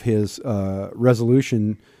defeat of his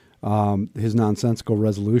resolution, his nonsensical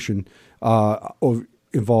resolution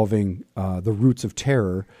involving the roots of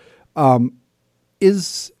terror.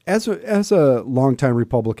 As a longtime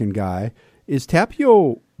Republican guy, is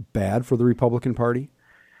Tapio bad for the Republican Party?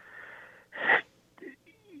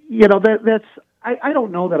 That's I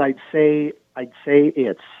don't know that I'd say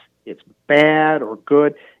it's bad or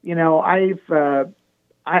good.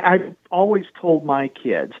 I've always told my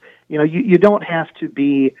kids, you don't have to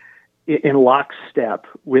be in lockstep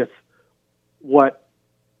with what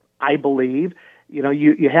I believe.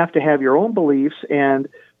 you have to have your own beliefs, and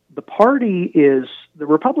the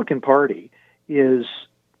Republican Party is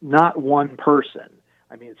not one person.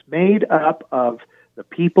 I mean, it's made up of the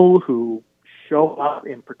people who show up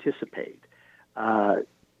and participate.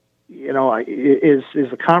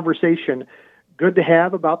 Is a conversation good to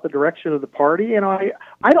have about the direction of the party? I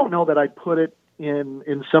don't know that I'd put it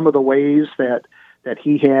in some of the ways that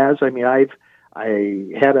he has. I mean, I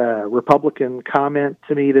had a Republican comment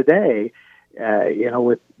to me today,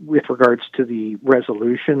 with regards to the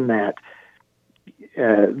resolution that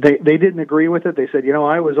they didn't agree with it. They said,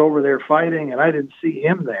 I was over there fighting and I didn't see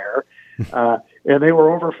him there, and they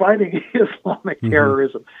were over fighting Islamic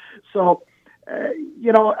terrorism. So,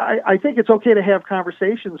 I think it's okay to have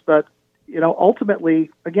conversations, but ultimately,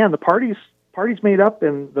 again, the party's made up,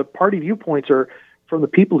 and the party viewpoints are from the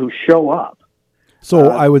people who show up. So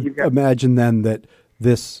I would imagine then that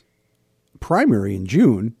this primary in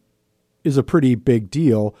June is a pretty big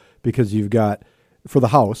deal because you've got, for the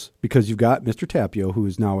House, because you've got Mr. Tapio, who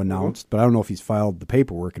is now announced, but I don't know if he's filed the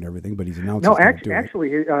paperwork and everything, but he's announced. No,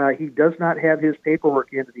 actually, he does not have his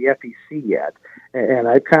paperwork into the FEC yet, and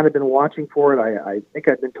I've kind of been watching for it. I think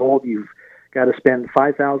I've been told you've got to spend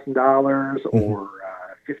 $5,000 or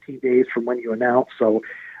 15 days from when you announce, so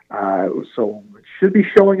it should be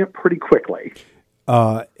showing up pretty quickly.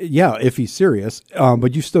 Yeah, if he's serious.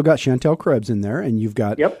 But you've still got Chantel Krebs in there, and you've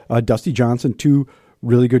got Dusty Johnson, two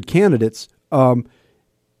really good candidates.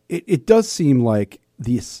 It does seem like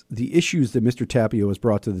the issues that Mr. Tapio has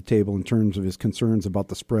brought to the table in terms of his concerns about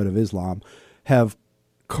the spread of Islam have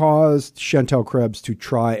caused Chantel Krebs to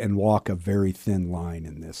try and walk a very thin line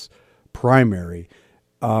in this primary.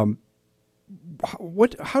 How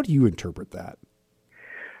do you interpret that?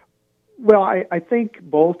 Well, I think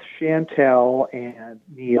both Chantel and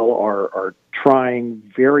Neil are trying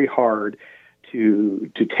very hard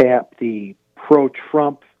to tap the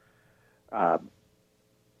pro-Trump.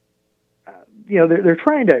 They're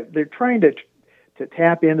trying to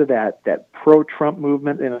tap into that pro-Trump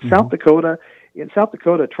movement in South Dakota. In South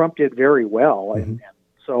Dakota, Trump did very well, and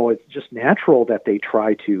so it's just natural that they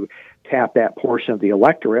try to tap that portion of the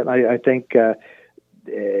electorate. I think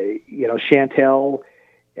Chantel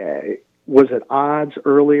was at odds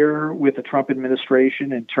earlier with the Trump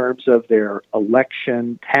administration in terms of their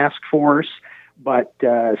election task force, but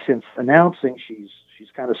since announcing, she's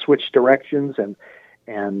kind of switched directions and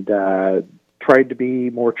tried to be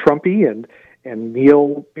more Trumpy, and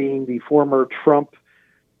Neil, being the former Trump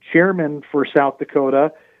chairman for South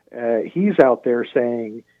Dakota, he's out there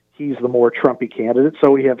saying he's the more Trumpy candidate.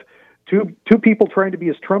 So we have two people trying to be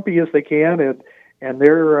as Trumpy as they can, and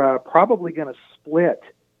they're probably going to split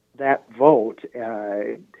that vote.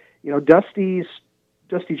 Dusty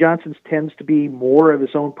Johnson tends to be more of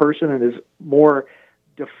his own person and is more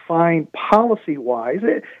defined policy-wise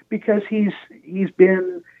because he's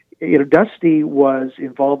been, Dusty was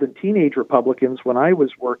involved in Teenage Republicans when I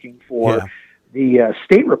was working for the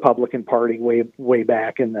state Republican Party way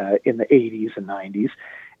back in the 80s and 90s.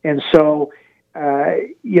 And so,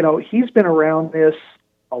 he's been around this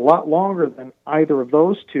a lot longer than either of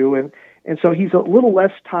those two. And so he's a little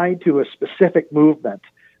less tied to a specific movement,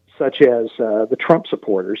 such as the Trump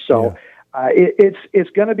supporters. So it's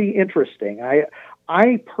going to be interesting.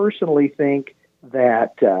 I personally think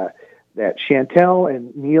that Chantel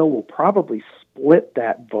and Neil will probably split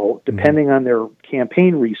that vote depending on their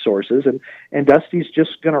campaign resources, and Dusty's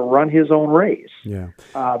just going to run his own race. Yeah.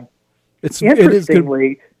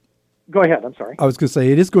 Interestingly, go ahead. I'm sorry. I was going to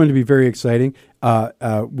say it is going to be very exciting. We're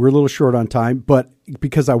a little short on time, but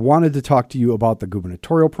because I wanted to talk to you about the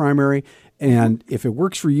gubernatorial primary, and if it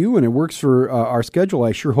works for you and it works for our schedule,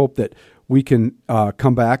 I sure hope that we can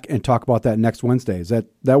come back and talk about that next Wednesday. Does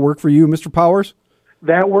that work for you, Mr. Powers?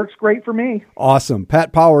 That works great for me. Awesome.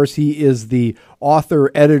 Pat Powers, he is the author,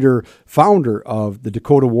 editor, founder of the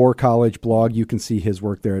Dakota War College blog. You can see his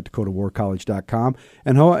work there at dakotawarcollege.com,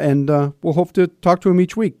 and we'll hope to talk to him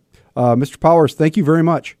each week. Mr. Powers, thank you very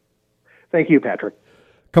much. Thank you, Patrick.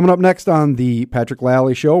 Coming up next on the Patrick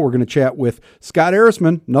Lally Show, we're going to chat with Scott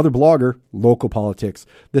Ehrisman, another blogger, local politics.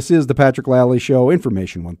 This is the Patrick Lally Show,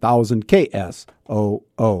 Information 1000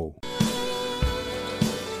 KSOO.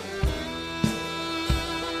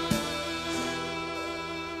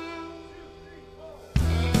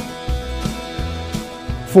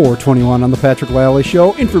 .421 on the Patrick Lally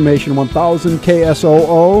Show, Information 1000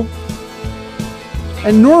 KSOO.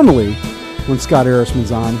 And normally, when Scott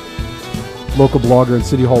Ehrisman's on, local blogger and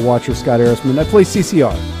City Hall watcher Scott Ehrisman, I play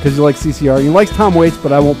CCR because he likes CCR. He likes Tom Waits,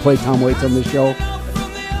 but I won't play Tom Waits on this show.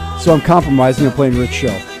 So I'm compromising and playing Rich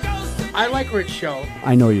Show. I like Rich Show.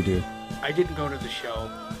 I know you do. I didn't go to the show.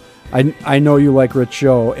 I know you like Rich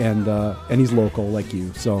Show, and he's local like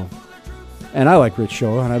you. So, and I like Rich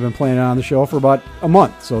Show, and I've been playing it on the show for about a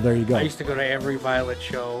month. So there you go. I used to go to every Violet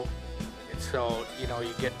show, and so you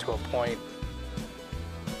get to a point.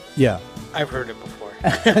 Yeah, I've heard it before.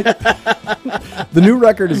 The new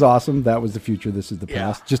record is awesome. That was the future. This is the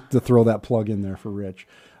past. Just to throw that plug in there for Rich.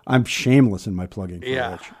 I'm shameless in my plugging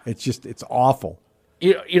for Rich. It's awful.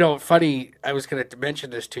 Funny. I was going to mention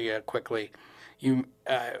this to you quickly. You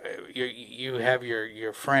have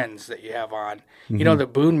your friends that you have on. Mm-hmm. The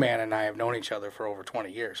Boone Man and I have known each other for over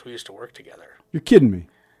 20 years. We used to work together. You're kidding me.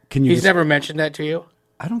 He's never mentioned that to you?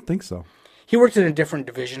 I don't think so. He worked in a different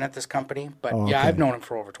division at this company, but okay. I've known him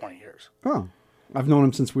for over 20 years. Oh, I've known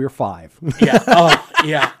him since we were 5. Yeah. Oh,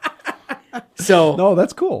 yeah. So no,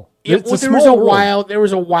 that's cool. There was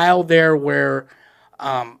a while there where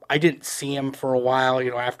I didn't see him for a while.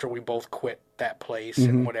 After we both quit that place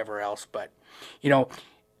and whatever else. But he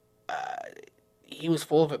was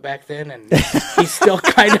full of it back then, and he's still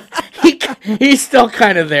kind of he's still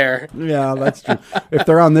kind of there. Yeah, that's true. If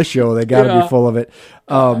they're on this show, they got to be full of it.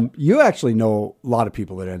 You actually know a lot of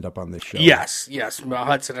people that end up on this show. Yes.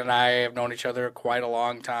 Hudson and I have known each other quite a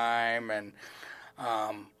long time, and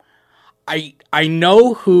I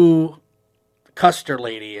know who Custer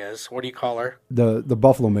lady is. What do you call her? The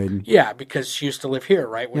Buffalo Maiden. Yeah, because she used to live here,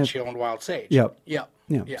 right, when she owned Wild Sage. Yep. Yeah.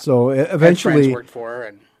 So eventually, friends worked for her,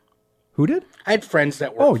 and who did? I had friends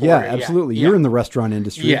that worked for her. Oh, yeah, absolutely. Yeah. You're in the restaurant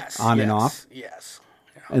industry, and off. Yes.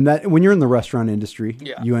 Yeah. And that when you're in the restaurant industry,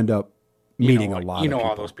 you end up meeting a lot of people.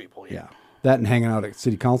 all those people, yeah. That and hanging out at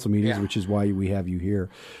city council meetings, which is why we have you here.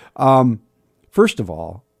 First of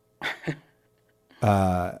all,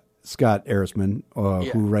 Scott Erisman,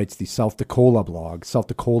 who writes the South Dakota blog,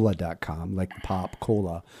 southdakota.com, like the pop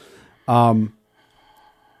cola.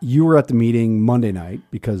 You were at the meeting Monday night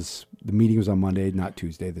because the meeting was on Monday, not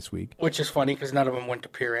Tuesday this week. Which is funny because none of them went to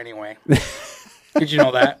Pier anyway. Did you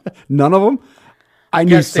know that? None of them? I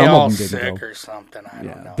knew some of them didn't sick go. Or something. I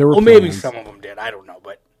don't know. There were maybe plans. some of them did. I don't know.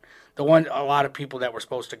 But a lot of people that were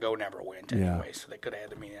supposed to go never went anyway, so they could have had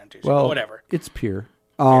the meeting on Tuesday. Well, whatever. It's Pier.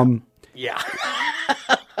 Yeah.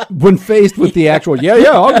 When faced with the actual,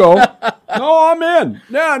 I'll go. No, I'm in.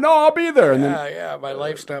 Yeah, no, I'll be there. And then, my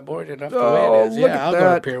life's not boring enough the way it is. look at I'll that.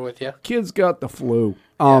 go to Pier with you. Kid's got the flu.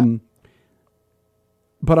 But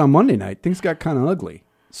on Monday night, things got kind of ugly.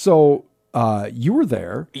 So you were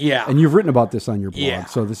there. Yeah. And you've written about this on your blog. Yeah.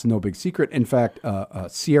 So this is no big secret. In fact,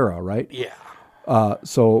 Sierra, right? Yeah.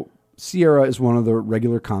 So Sierra is one of the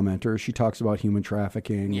regular commenters. She talks about human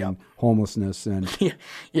trafficking and homelessness and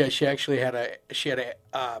yeah. She actually had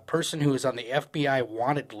a person who was on the FBI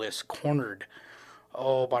wanted list cornered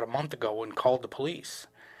about a month ago and called the police,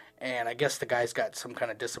 and I guess the guy's got some kind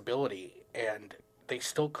of disability and they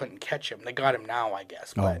still couldn't catch him. They got him now, I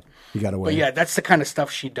guess. But he got away. But yeah, that's the kind of stuff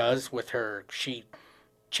she does with her. She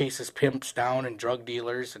chases pimps down and drug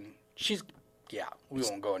dealers, and she's. Yeah, we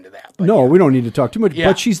won't go into that. But no, we don't need to talk too much. Yeah.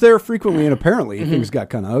 But she's there frequently, and apparently things got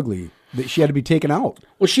kind of ugly. That she had to be taken out.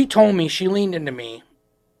 Well, she told me, she leaned into me,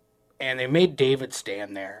 and they made David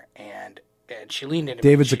stand there, and she leaned into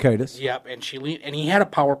David me. Zakaitis. Yep, and she leaned, and he had a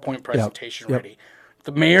PowerPoint presentation ready.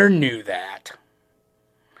 The mayor knew that,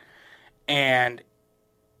 and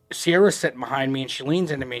Sierra's sitting behind me, and she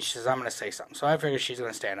leans into me, and she says, I'm going to say something. So I figured she's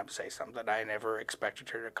going to stand up and say something. I never expected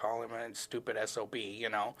her to call him a stupid SOB,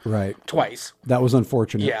 Right. Twice. That was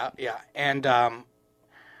unfortunate. Yeah. And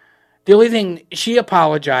the only thing, she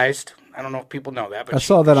apologized. I don't know if people know that, but I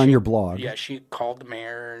saw that on your blog. Yeah, she called the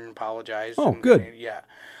mayor and apologized. Oh, good. Yeah.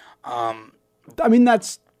 I mean,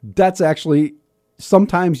 that's actually,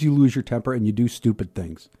 sometimes you lose your temper and you do stupid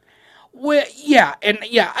things. Well, yeah, and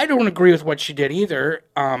I don't agree with what she did either.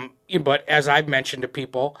 But as I've mentioned to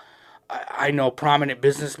people, I know prominent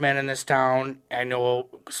businessmen in this town. I know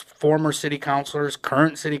former city councilors,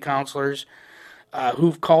 current city councilors,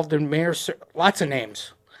 who've called the mayor lots of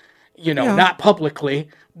names. Not publicly,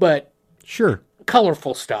 but sure,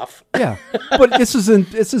 colorful stuff. Yeah, but this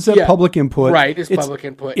isn't public input, right? It's public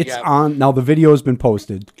input. It's on now. The video has been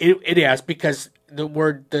posted. It has because. The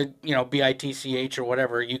word, BITCH or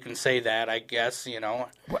whatever, you can say that, I guess,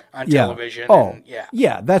 on television. Oh, and,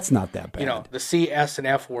 yeah, that's not that bad. The C, S, and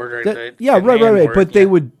F word. Or right. But they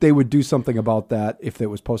would do something about that if it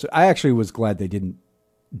was posted. I actually was glad they didn't.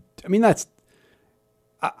 I mean,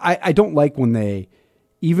 I don't like when they,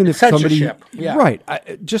 even if somebody,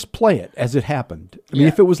 right, just play it as it happened. I mean,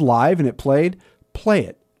 if it was live and it played, play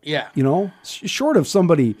it. Yeah. Short of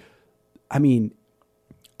somebody, I mean,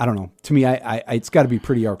 I don't know. To me, it's got to be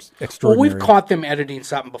pretty extraordinary. Well, we've caught them editing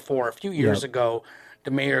something before. A few years ago, the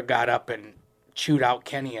mayor got up and chewed out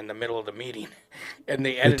Kenny in the middle of the meeting, and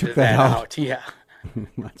they took edited that that out? out. Yeah,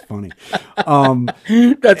 That's funny.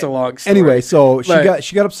 that's a long story. Anyway, so But-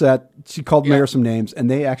 she got upset. She called the Yeah. mayor some names, and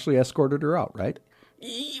they actually escorted her out. Right?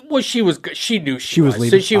 Well, she was. She knew she She was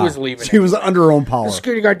leaving. So she was leaving. She was under her own power. The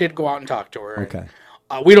security guard did go out and talk to her. and, Okay.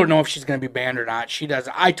 we don't know if she's going to be banned or not. She does.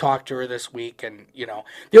 I talked to her this week, and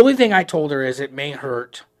the only thing I told her is it may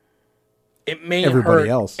hurt. It may Everybody hurt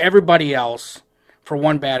else. everybody else for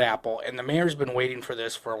one bad apple, and the mayor's been waiting for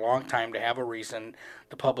this for a long time to have a reason,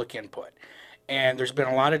 the public input. And there's been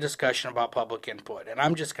a lot of discussion about public input, and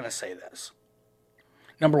I'm just going to say this.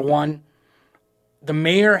 Number one, the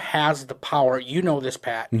mayor has the power. You know this,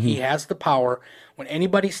 Pat. He has the power. When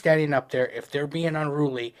anybody's standing up there, if they're being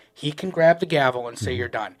unruly, he can grab the gavel and say, you're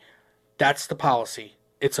done. That's the policy.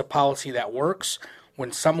 It's a policy that works.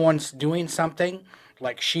 When someone's doing something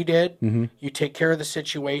like she did, you take care of the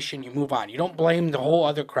situation, you move on. You don't blame the whole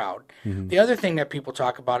other crowd. The other thing that people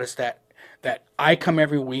talk about is that I come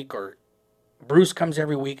every week or Bruce comes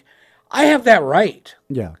every week. I have that right.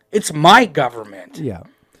 Yeah. It's my government. Yeah.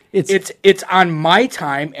 It's on my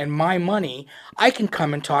time and my money. I can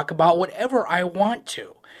come and talk about whatever I want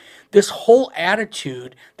to. This whole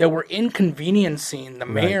attitude that we're inconveniencing the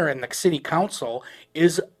mayor and the city council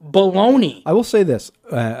is baloney. I will say this: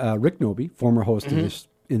 Rick Noby, former host Mm-hmm. of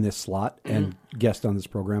in this slot and guest on this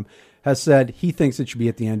program, has said he thinks it should be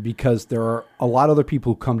at the end because there are a lot of other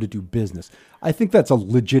people who come to do business. I think that's a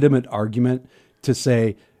legitimate argument to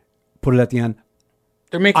say, put it at the end.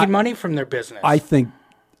 They're making money from their business. I think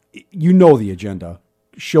you know the agenda.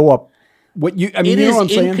 Show up. What you? I mean, It you know is what I'm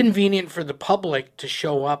saying? inconvenient for the public to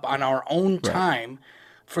show up on our own time.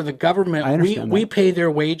 For the government, I understand we that. pay their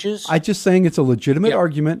wages. I just saying it's a legitimate Yeah.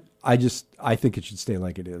 argument. I think it should stay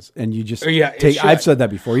like it is, and you just Yeah, it take. should. I've said that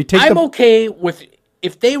before. You take I'm the okay with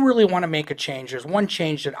if they really want to make a change. There's one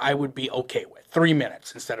change that I would be okay with: 3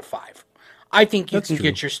 minutes instead of 5. I think you That's can true.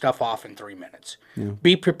 get your stuff off in 3 minutes.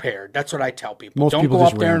 Be prepared. That's what I tell people. Most Don't people go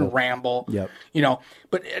just up there ramble. and ramble. Yep.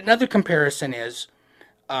 But another comparison is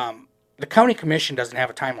the county commission doesn't have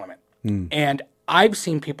a time limit, and I've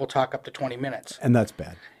seen people talk up to 20 minutes. and that's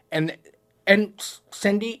bad. And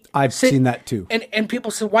Cindy, I've seen that too. And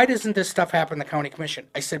people say, why doesn't this stuff happen in the county commission?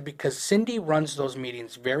 I said, because Cindy runs those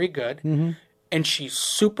meetings very good, Mm-hmm. and she's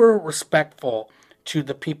super respectful to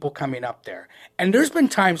the people coming up there. And there's been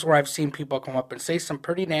times where I've seen people come up and say some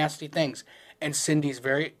pretty nasty things, and Cindy's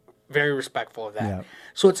very, very respectful of that. Yeah.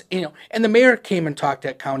 So it's, and the mayor came and talked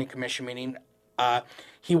at county commission meeting.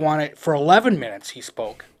 He wanted, for 11 minutes, he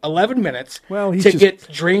spoke. 11 minutes Well, he's to just- get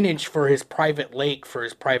drainage for his private lake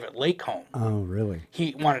home. Oh, really?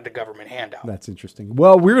 He wanted a government handout. That's interesting.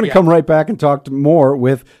 Well, we're going to come right back and talk more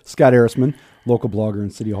with Scott Arisman, local blogger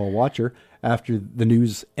and City Hall watcher, after the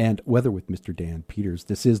news and weather with Mr. Dan Peters.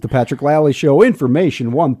 This is the Patrick Lally Show,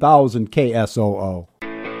 Information 1000 KSOO.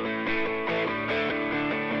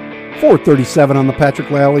 437 on the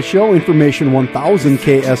Patrick Lally Show, Information 1000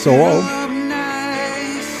 KSOO.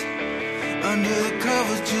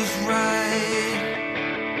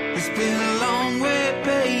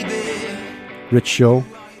 Rich Show,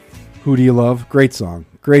 Who Do You Love? Great song.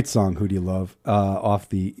 Who Do You Love? Off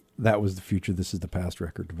the That Was the Future, This Is the Past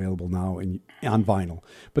record, available now on vinyl.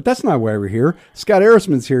 But that's not why we're here. Scott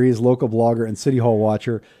Arisman's here. He's a local blogger and City Hall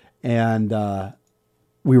watcher. And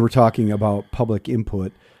we were talking about public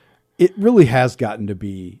input. It really has gotten to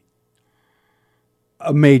be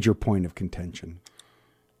a major point of contention.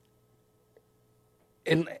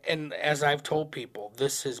 And as I've told people,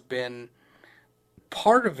 this has been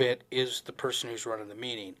part of it is the person who's running the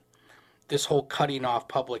meeting. This whole cutting off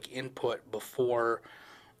public input before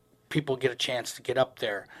people get a chance to get up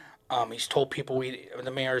there. He's told people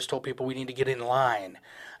the mayor has told people we need to get in line.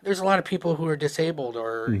 There's a lot of people who are disabled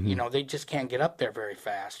or, they just can't get up there very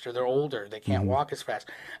fast, or they're older. They can't walk as fast.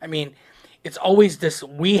 I mean, it's always this,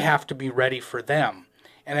 we have to be ready for them.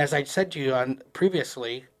 And as I said to you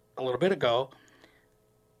previously, a little bit ago,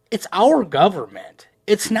 it's our government.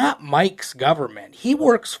 It's not Mike's government. He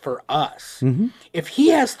works for us. If he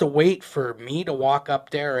has to wait for me to walk up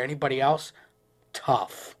there or anybody else,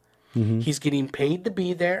 tough. He's getting paid to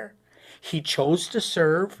be there. He chose to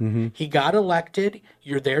serve. He got elected.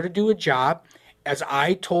 You're there to do a job. As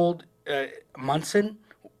I told Munson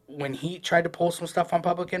when he tried to pull some stuff on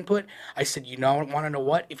public input, I said, want to know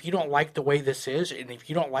what? If you don't like the way this is, and if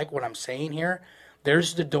you don't like what I'm saying here,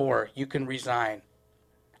 there's the door. You can resign.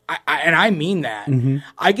 And I mean that.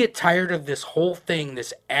 I get tired of this whole thing,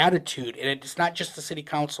 this attitude, and it's not just the city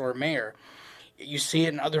council or mayor. You see it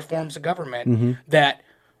in other forms of government that,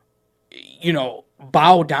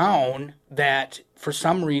 bow down, that for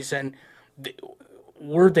some reason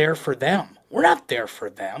we're there for them. We're not there for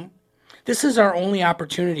them. This is our only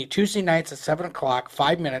opportunity. Tuesday nights at 7 o'clock,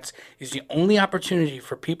 5 minutes, is the only opportunity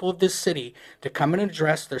for people of this city to come and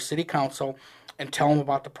address their city council and tell them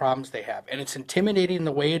about the problems they have. And it's intimidating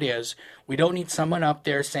the way it is. We don't need someone up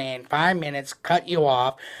there saying 5 minutes, cut you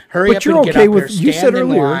off, hurry up and get up there, stand in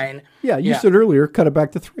line. Yeah, you said earlier, cut it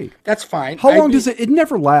back to 3. That's fine. How long does it? It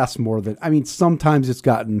never lasts more than. I mean, sometimes it's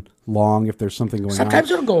gotten long if there's something going on.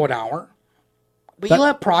 Sometimes it'll go an hour. But you'll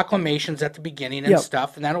have proclamations at the beginning and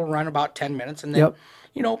stuff, and that'll run about 10 minutes, and then,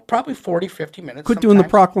 probably 40, 50 minutes. Quit doing the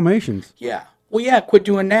proclamations. Yeah. Well, yeah, quit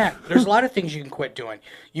doing that. There's a lot of things you can quit doing.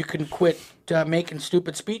 You can quit making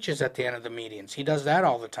stupid speeches at the end of the meetings. He does that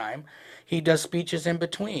all the time. He does speeches in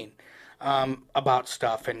between about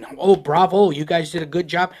stuff. And, oh, bravo, you guys did a good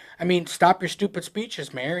job. I mean, stop your stupid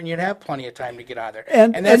speeches, Mayor, and you'd have plenty of time to get out of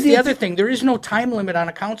there. And that's the other thing. There is no time limit on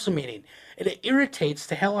a council meeting. It irritates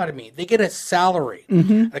the hell out of me. They get a salary.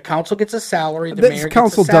 Mm-hmm. The council gets a salary. The mayor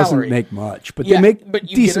council gets a salary. Doesn't make much, but they make but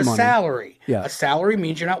you decent get a money. salary. Yeah. A salary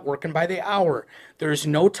means you're not working by the hour. There is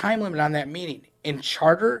no time limit on that meeting. In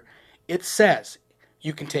charter, it says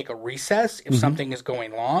you can take a recess if something is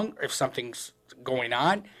going long, if something's going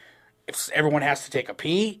on. If everyone has to take a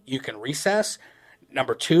pee, you can recess.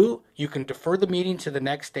 Number 2, you can defer the meeting to the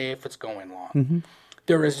next day if it's going long. Mm-hmm.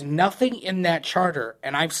 There is nothing in that charter,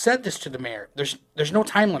 and I've said this to the mayor, there's no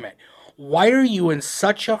time limit. Why are you in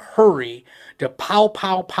such a hurry to pow,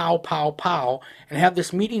 pow, pow, pow, pow, and have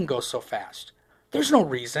this meeting go so fast? There's no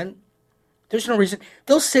reason. There's no reason.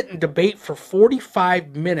 They'll sit and debate for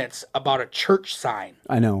 45 minutes about a church sign.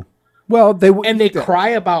 I know. Well, they cry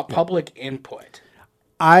about public input.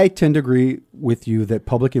 I tend to agree with you that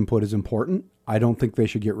public input is important. I don't think they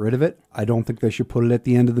should get rid of it. I don't think they should put it at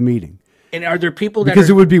the end of the meeting. And are there people that because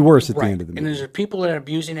it would be worse at the end of the meeting? And there's people that are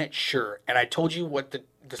abusing it, sure. And I told you what the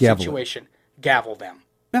Gavel situation. Gavel them.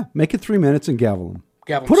 Yeah, make it 3 minutes and gavel them.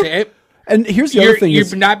 Gavel them. Say, and here's the other thing: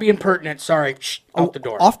 you're not being pertinent. Sorry, out the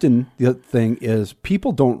door. Often the thing is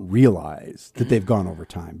people don't realize that they've gone over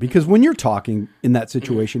time because when you're talking in that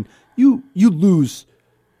situation, you lose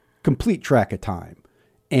complete track of time.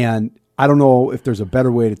 And I don't know if there's a better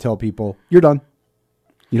way to tell people you're done.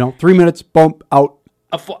 3 minutes, bump out.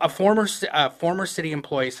 A former city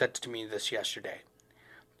employee said to me this yesterday.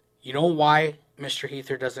 You know why Mr.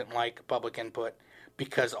 Heather doesn't like public input?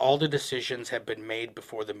 Because all the decisions have been made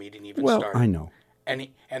before the meeting even started. I know. And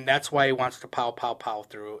that's why he wants to pow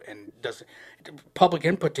through and doesn't public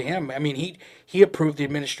input to him. I mean, he approved the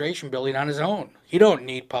administration building on his own. He don't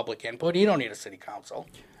need public input. He don't need a city council.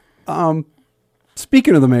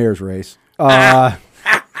 Speaking of the mayor's race, that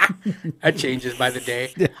changes by the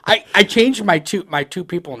day. I changed my two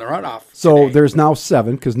people in the runoff. So today. there's now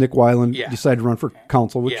 7 because Nick Weiland decided to run for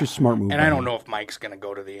council, which is a smart move. And I don't know if Mike's going to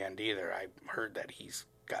go to the end either. I heard that he's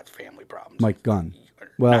got family problems. Mike Gunn.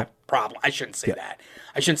 Well, not problem. I shouldn't say that.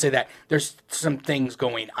 I shouldn't say that. There's some things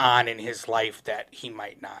going on in his life that he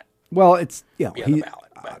might not. Well, it's be on the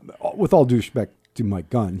ballot. With all due respect to Mike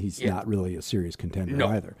Gunn, he's not really a serious contender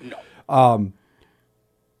either. No.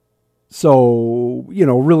 So,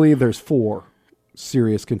 really there's 4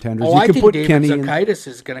 serious contenders. Oh, you I can think put David Kenny Zakaitis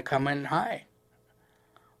is going to come in high.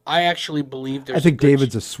 I actually believe there's I think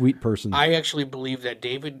David's a sweet person. I actually believe that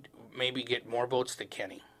David maybe get more votes than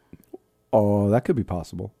Kenny. Oh, that could be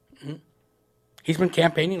possible. Mm-hmm. He's been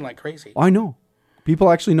campaigning like crazy. I know. People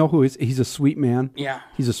actually know who he's a sweet man. Yeah.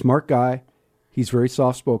 He's a smart guy. He's very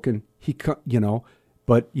soft-spoken.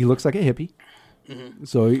 But he looks like a hippie. Mm-hmm.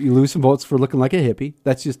 So you lose some votes for looking like a hippie.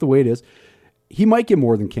 That's just the way it is. He might get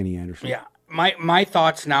more than Kenny Anderson. Yeah. My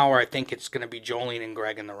thoughts now are I think it's going to be Jolene and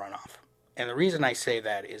Greg in the runoff. And the reason I say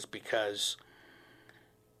that is because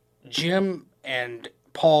Jim and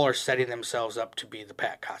Paul are setting themselves up to be the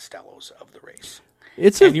Pat Costellos of the race.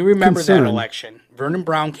 And you remember that election. Vernon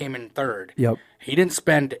Brown came in third. Yep. He didn't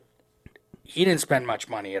spend much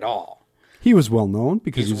money at all. He was well known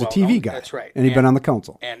because he was a TV guy. That's right. And he'd been on the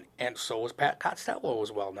council. And so was Pat Costello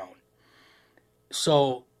was well known.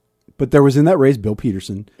 So but there was in that race Bill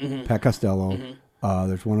Peterson, Pat Costello. Mm-hmm.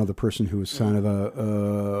 There's one other person who was son of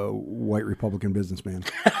a white Republican businessman.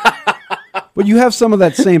 But you have some of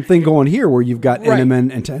that same thing going here where you've got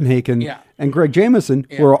Enneman and Tenhaken and Greg Jameson,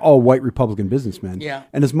 who are all white Republican businessmen. Yeah.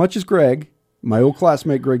 And as much as Greg, my old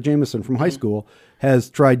classmate Greg Jameson from high school, has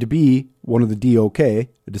tried to be one of the DOK, a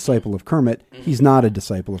disciple of Kermit, he's not a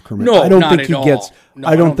disciple of Kermit. No, I don't not think at he all. gets. No,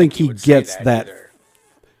 I don't think he gets that.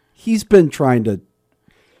 He's been trying to.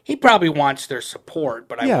 He probably wants their support,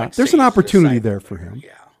 but I wouldn't there's say an he's opportunity the there for him.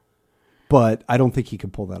 Yeah. But I don't think he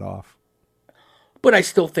can pull that off. But I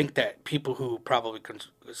still think that people who probably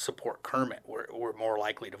support Kermit were more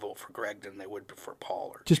likely to vote for Greg than they would for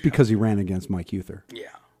Paul. Or Just because he ran against Mike Uther. yeah,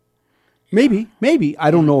 Maybe.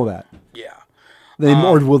 I don't know that. yeah.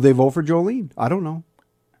 Or will they vote for Jolene? I don't know.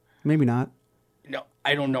 Maybe not. No,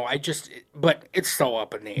 I don't know. But it's so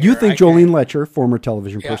up in the air. You think Jolene Letcher, former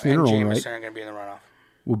television yeah, person in and her own Jameson right, are going to be in the runoff.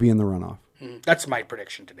 will be in the runoff? That's my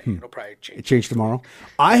prediction today. It'll probably change. It changed tomorrow.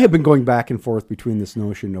 I have been going back and forth between this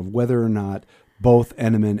notion of whether or not both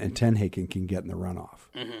Enneman and Tenhaken can get in the runoff.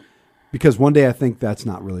 Because one day I think that's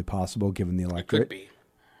not really possible given the electorate. Could be.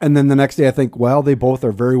 And then the next day I think, well, they both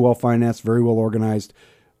are very well financed, very well organized,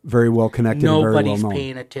 very well connected, and very well Nobody's known.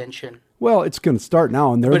 paying attention. Well, it's going to start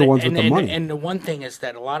now, and they're the ones with the money. And the one thing is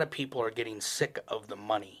that a lot of people are getting sick of the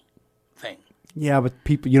money thing. Yeah, but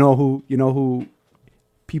people, you know who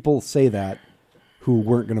people say that who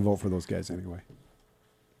weren't going to vote for those guys anyway.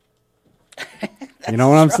 You know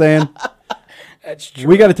what I'm saying? That's true.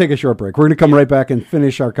 We got to take a short break. We're going to come right back and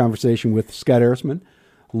finish our conversation with Scott Ehrisman,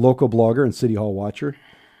 local blogger and City Hall watcher.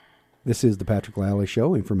 This is the Patrick Lally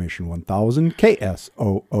Show, Information 1000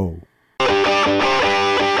 KSOO.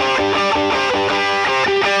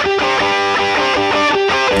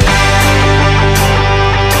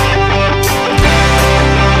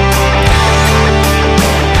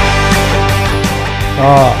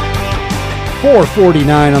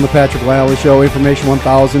 4:49 on the Patrick Lally Show, Information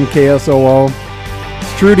 1000 KSOO.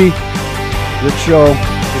 It's Trudy, Rick Show,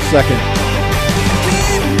 the second.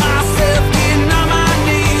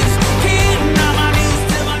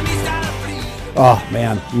 Oh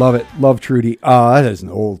man, love it, love Trudy. That is an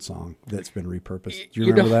old song that's been repurposed. Do you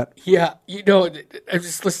remember that? Yeah, I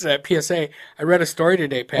just listened to that PSA. I read a story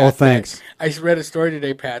today, Pat. Oh, thanks. I read a story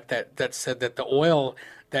today, Pat, that said that the oil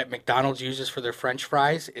that McDonald's uses for their French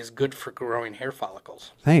fries is good for growing hair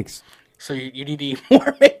follicles. Thanks. So you need to eat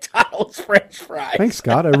more McDonald's French fries. Thanks,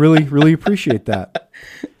 Scott. I really, really appreciate that.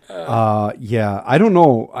 Yeah, I don't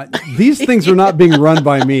know. These things are not being run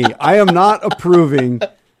by me. I am not approving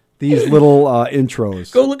these little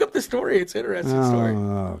intros. Go look up the story. It's an interesting story.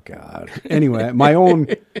 Oh God. Anyway, my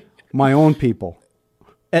own people.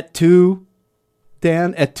 Et tu,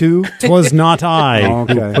 Dan? Et tu? 'Twas not I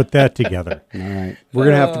Okay. who put that together. All right. We're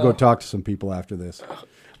gonna have to go talk to some people after this.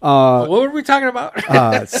 What were we talking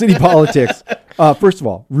about? City politics. First of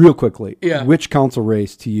all, real quickly, Yeah. which council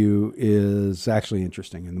race to you is actually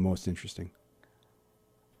interesting and the most interesting?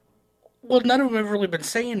 Well, none of them have really been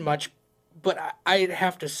saying much, but I'd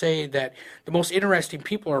have to say that the most interesting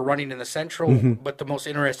people are running in the central, Mm-hmm. but the most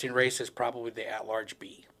interesting race is probably the at-large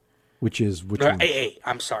B. Which is which Or one? AA,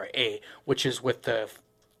 I'm sorry, A, which is with the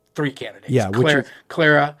three candidates. Yeah, which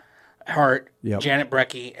Clara Hart, Yep. Janet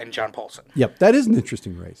Brecky, and John Paulson. Yep, that is an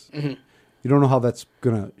interesting race. Mm-hmm. You don't know how that's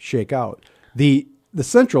going to shake out. The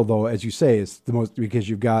central, though, as you say, is the most because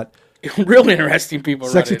you've got Real interesting people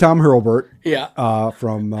Sexy running. Tom Hurlbert, Yeah.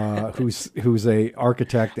 from who's a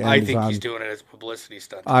architect. And I is think on, he's doing it as a publicity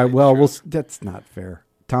stunt. That's not fair.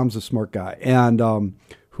 Tom's a smart guy, and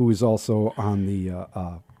who is also on the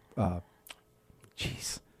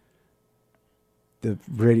the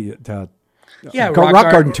radio.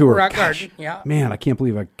 Rock Garden tour. Rock Gosh, Garden, yeah. Man, I can't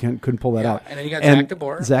believe I couldn't pull that Yeah, out. and then you got Zach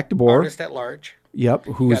DeBoer. Zach DeBoer. Artist at large. Yep,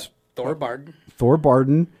 You who's got Thor Barden, Thor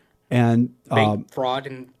Barden, and big fraud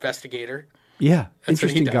investigator. yeah, That's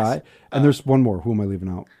what he interesting does. guy. And there's one more. Who am I leaving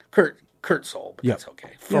out? Kurt Soul, but Yeah. that's okay.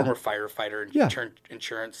 Former firefighter, Yeah.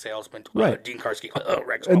 insurance salesman. Right. Dean Karski.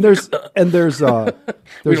 Rex And Hall. there's don't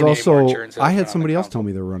need any more also insurance I had on somebody the else council. tell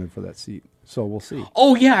me they're running for that seat, so we'll see.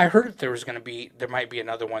 Oh yeah, I heard there might be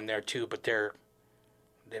another one there too, but they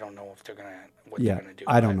don't know if they're what Yeah, they're gonna do.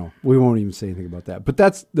 I don't know. We won't even say anything about that. But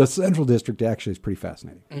that's the Central District. Actually, is pretty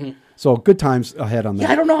fascinating. So good times ahead on that.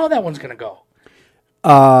 Yeah, I don't know how that one's gonna go.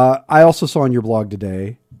 I also saw on your blog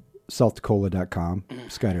today, SouthDakota.com,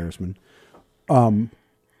 Scott Ehrisman,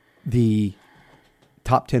 the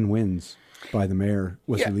top 10 wins by the mayor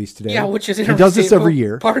was released today. Yeah, which is he interesting. does this every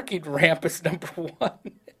year. Parking ramp is number one.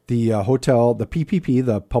 The hotel, the PPP,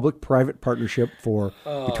 the public-private partnership for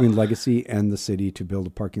between Legacy and the city to build a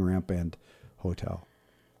parking ramp and hotel.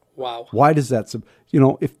 Wow. Why does that?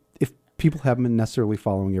 If people haven't been necessarily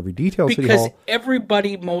following every detail, City Because Hall.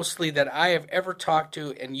 everybody mostly that I have ever talked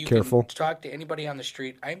to, and you Careful. can talk to anybody on the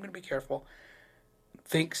street, I'm going to be careful,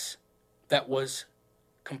 thinks that was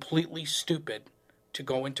completely stupid to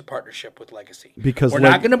go into partnership with Legacy. Because we're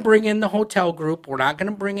not going to bring in the hotel group. We're not going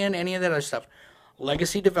to bring in any of that other stuff.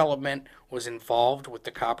 Legacy Development was involved with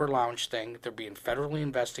the Copper Lounge thing. They're being federally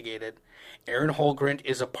investigated. Aaron Holgren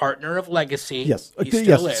is a partner of Legacy. Yes, He still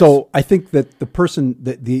yes. is. So I think that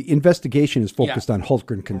the investigation is focused on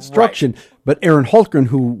Holtgren Construction, but Aaron Holtgren,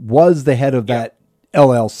 who was the head of that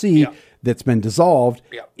LLC Yeah. that's been dissolved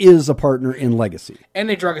Yeah. is a partner in Legacy. And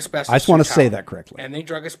they drug asbestos. I just want to through say town. that correctly. And they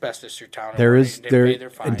drug asbestos through town. There and is they there didn't pay their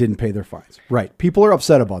fine. and didn't pay their fines. Right. People are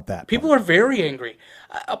upset about that. People are very angry.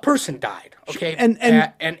 A person died. Okay, And-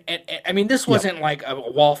 I mean, this wasn't like a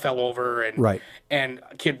wall fell over and Right. and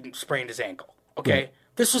a kid sprained his ankle. Okay,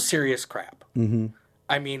 this was serious crap. Mm-hmm.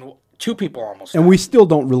 I mean, 2 people almost. and died. we still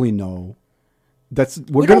don't really know.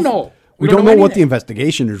 We don't know. We don't know what the anything.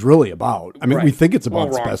 investigation is really about. I mean, we Right. think it's Well,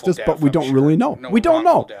 about wrongful asbestos, death, but we I'm don't sure. really know. No, We don't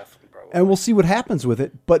wrongful know. death, probably. And we'll see what happens with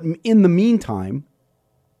it. But in the meantime,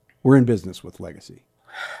 we're in business with Legacy.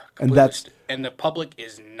 And that's and the public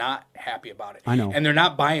is not happy about it. I know. And they're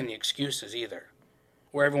not buying the excuses either.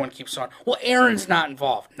 Where everyone keeps on, well, Aaron's not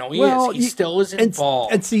involved. No, he is. He still is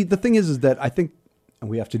involved. And see, the thing is that I think, and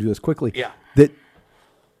we have to do this quickly, Yeah. that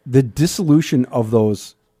the dissolution of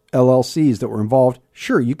those LLCs that were involved,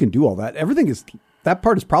 sure, you can do all that. That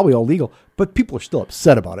part is probably all legal, but people are still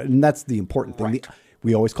upset about it. And that's the important thing. Right.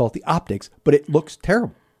 We always call it the optics, but it looks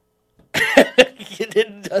terrible.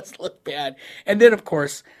 It does look bad. And then, of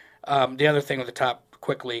course, the other thing at the top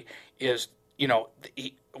quickly is,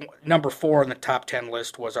 number 4 on the top 10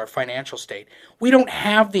 list was our financial state. We don't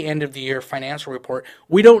have the end of the year financial report.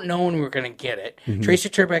 We don't know when we're going to get it. Mm-hmm. Tracy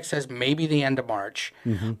Turbeck says maybe the end of March.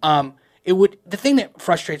 The thing that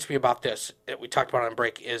frustrates me about this that we talked about on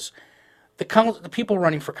break is the people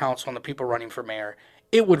running for council and the people running for mayor.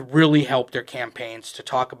 It would really help their campaigns to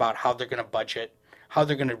talk about how they're going to budget, how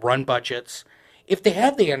they're going to run budgets. If they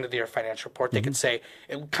had the end of the year financial report, they could say,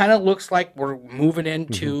 it kind of looks like we're moving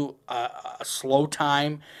into a slow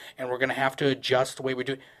time and we're going to have to adjust the way we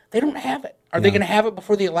do it. They don't have it. Are they going to have it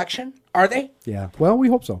before the election? Are they? Yeah, well, we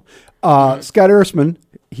hope so. Scott Erisman,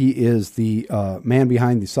 he is the man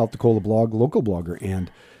behind the South Dakota Blog, local blogger,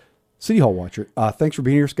 and City Hall watcher. Thanks for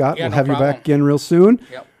being here, Scott. Yeah, we'll no have problem. you back again real soon.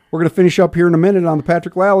 Yep. We're going to finish up here in a minute on the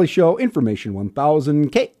Patrick Lally Show. Information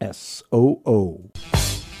 1000 KSOO.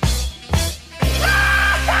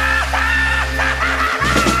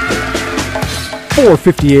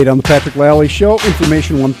 .458 on the Patrick Lally Show.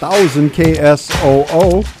 Information 1000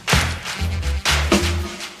 KSOO.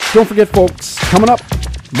 Don't forget, folks, coming up,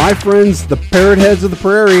 my friends, the Parrot Heads of the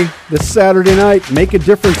Prairie, this Saturday night, Make a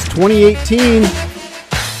Difference 2018.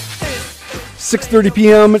 6:30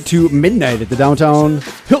 p.m. to midnight at the downtown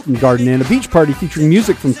Hilton Garden Inn, a beach party featuring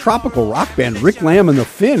music from tropical rock band Rick Lamb and the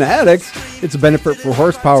Finn Addicts. It's a benefit for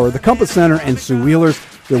Horsepower, the Compass Center, and Sue Wheelers.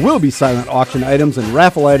 There will be silent auction items and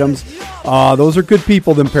raffle items. Those are good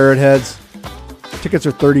people, them Parrot Heads. Tickets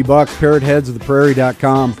are $30,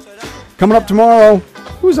 parrotheadsoftheprairie.com. Coming up tomorrow,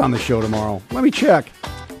 who's on the show tomorrow? Let me check.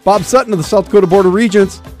 Bob Sutton of the South Dakota Board of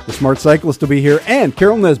Regents, the Smart Cyclist will be here, and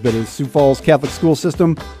Carol Nesbitt of Sioux Falls Catholic School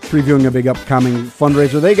System, previewing a big upcoming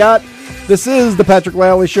fundraiser they got. This is the Patrick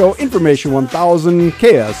Lally Show, Information 1000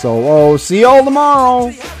 KSOO. See y'all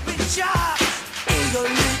tomorrow. Child.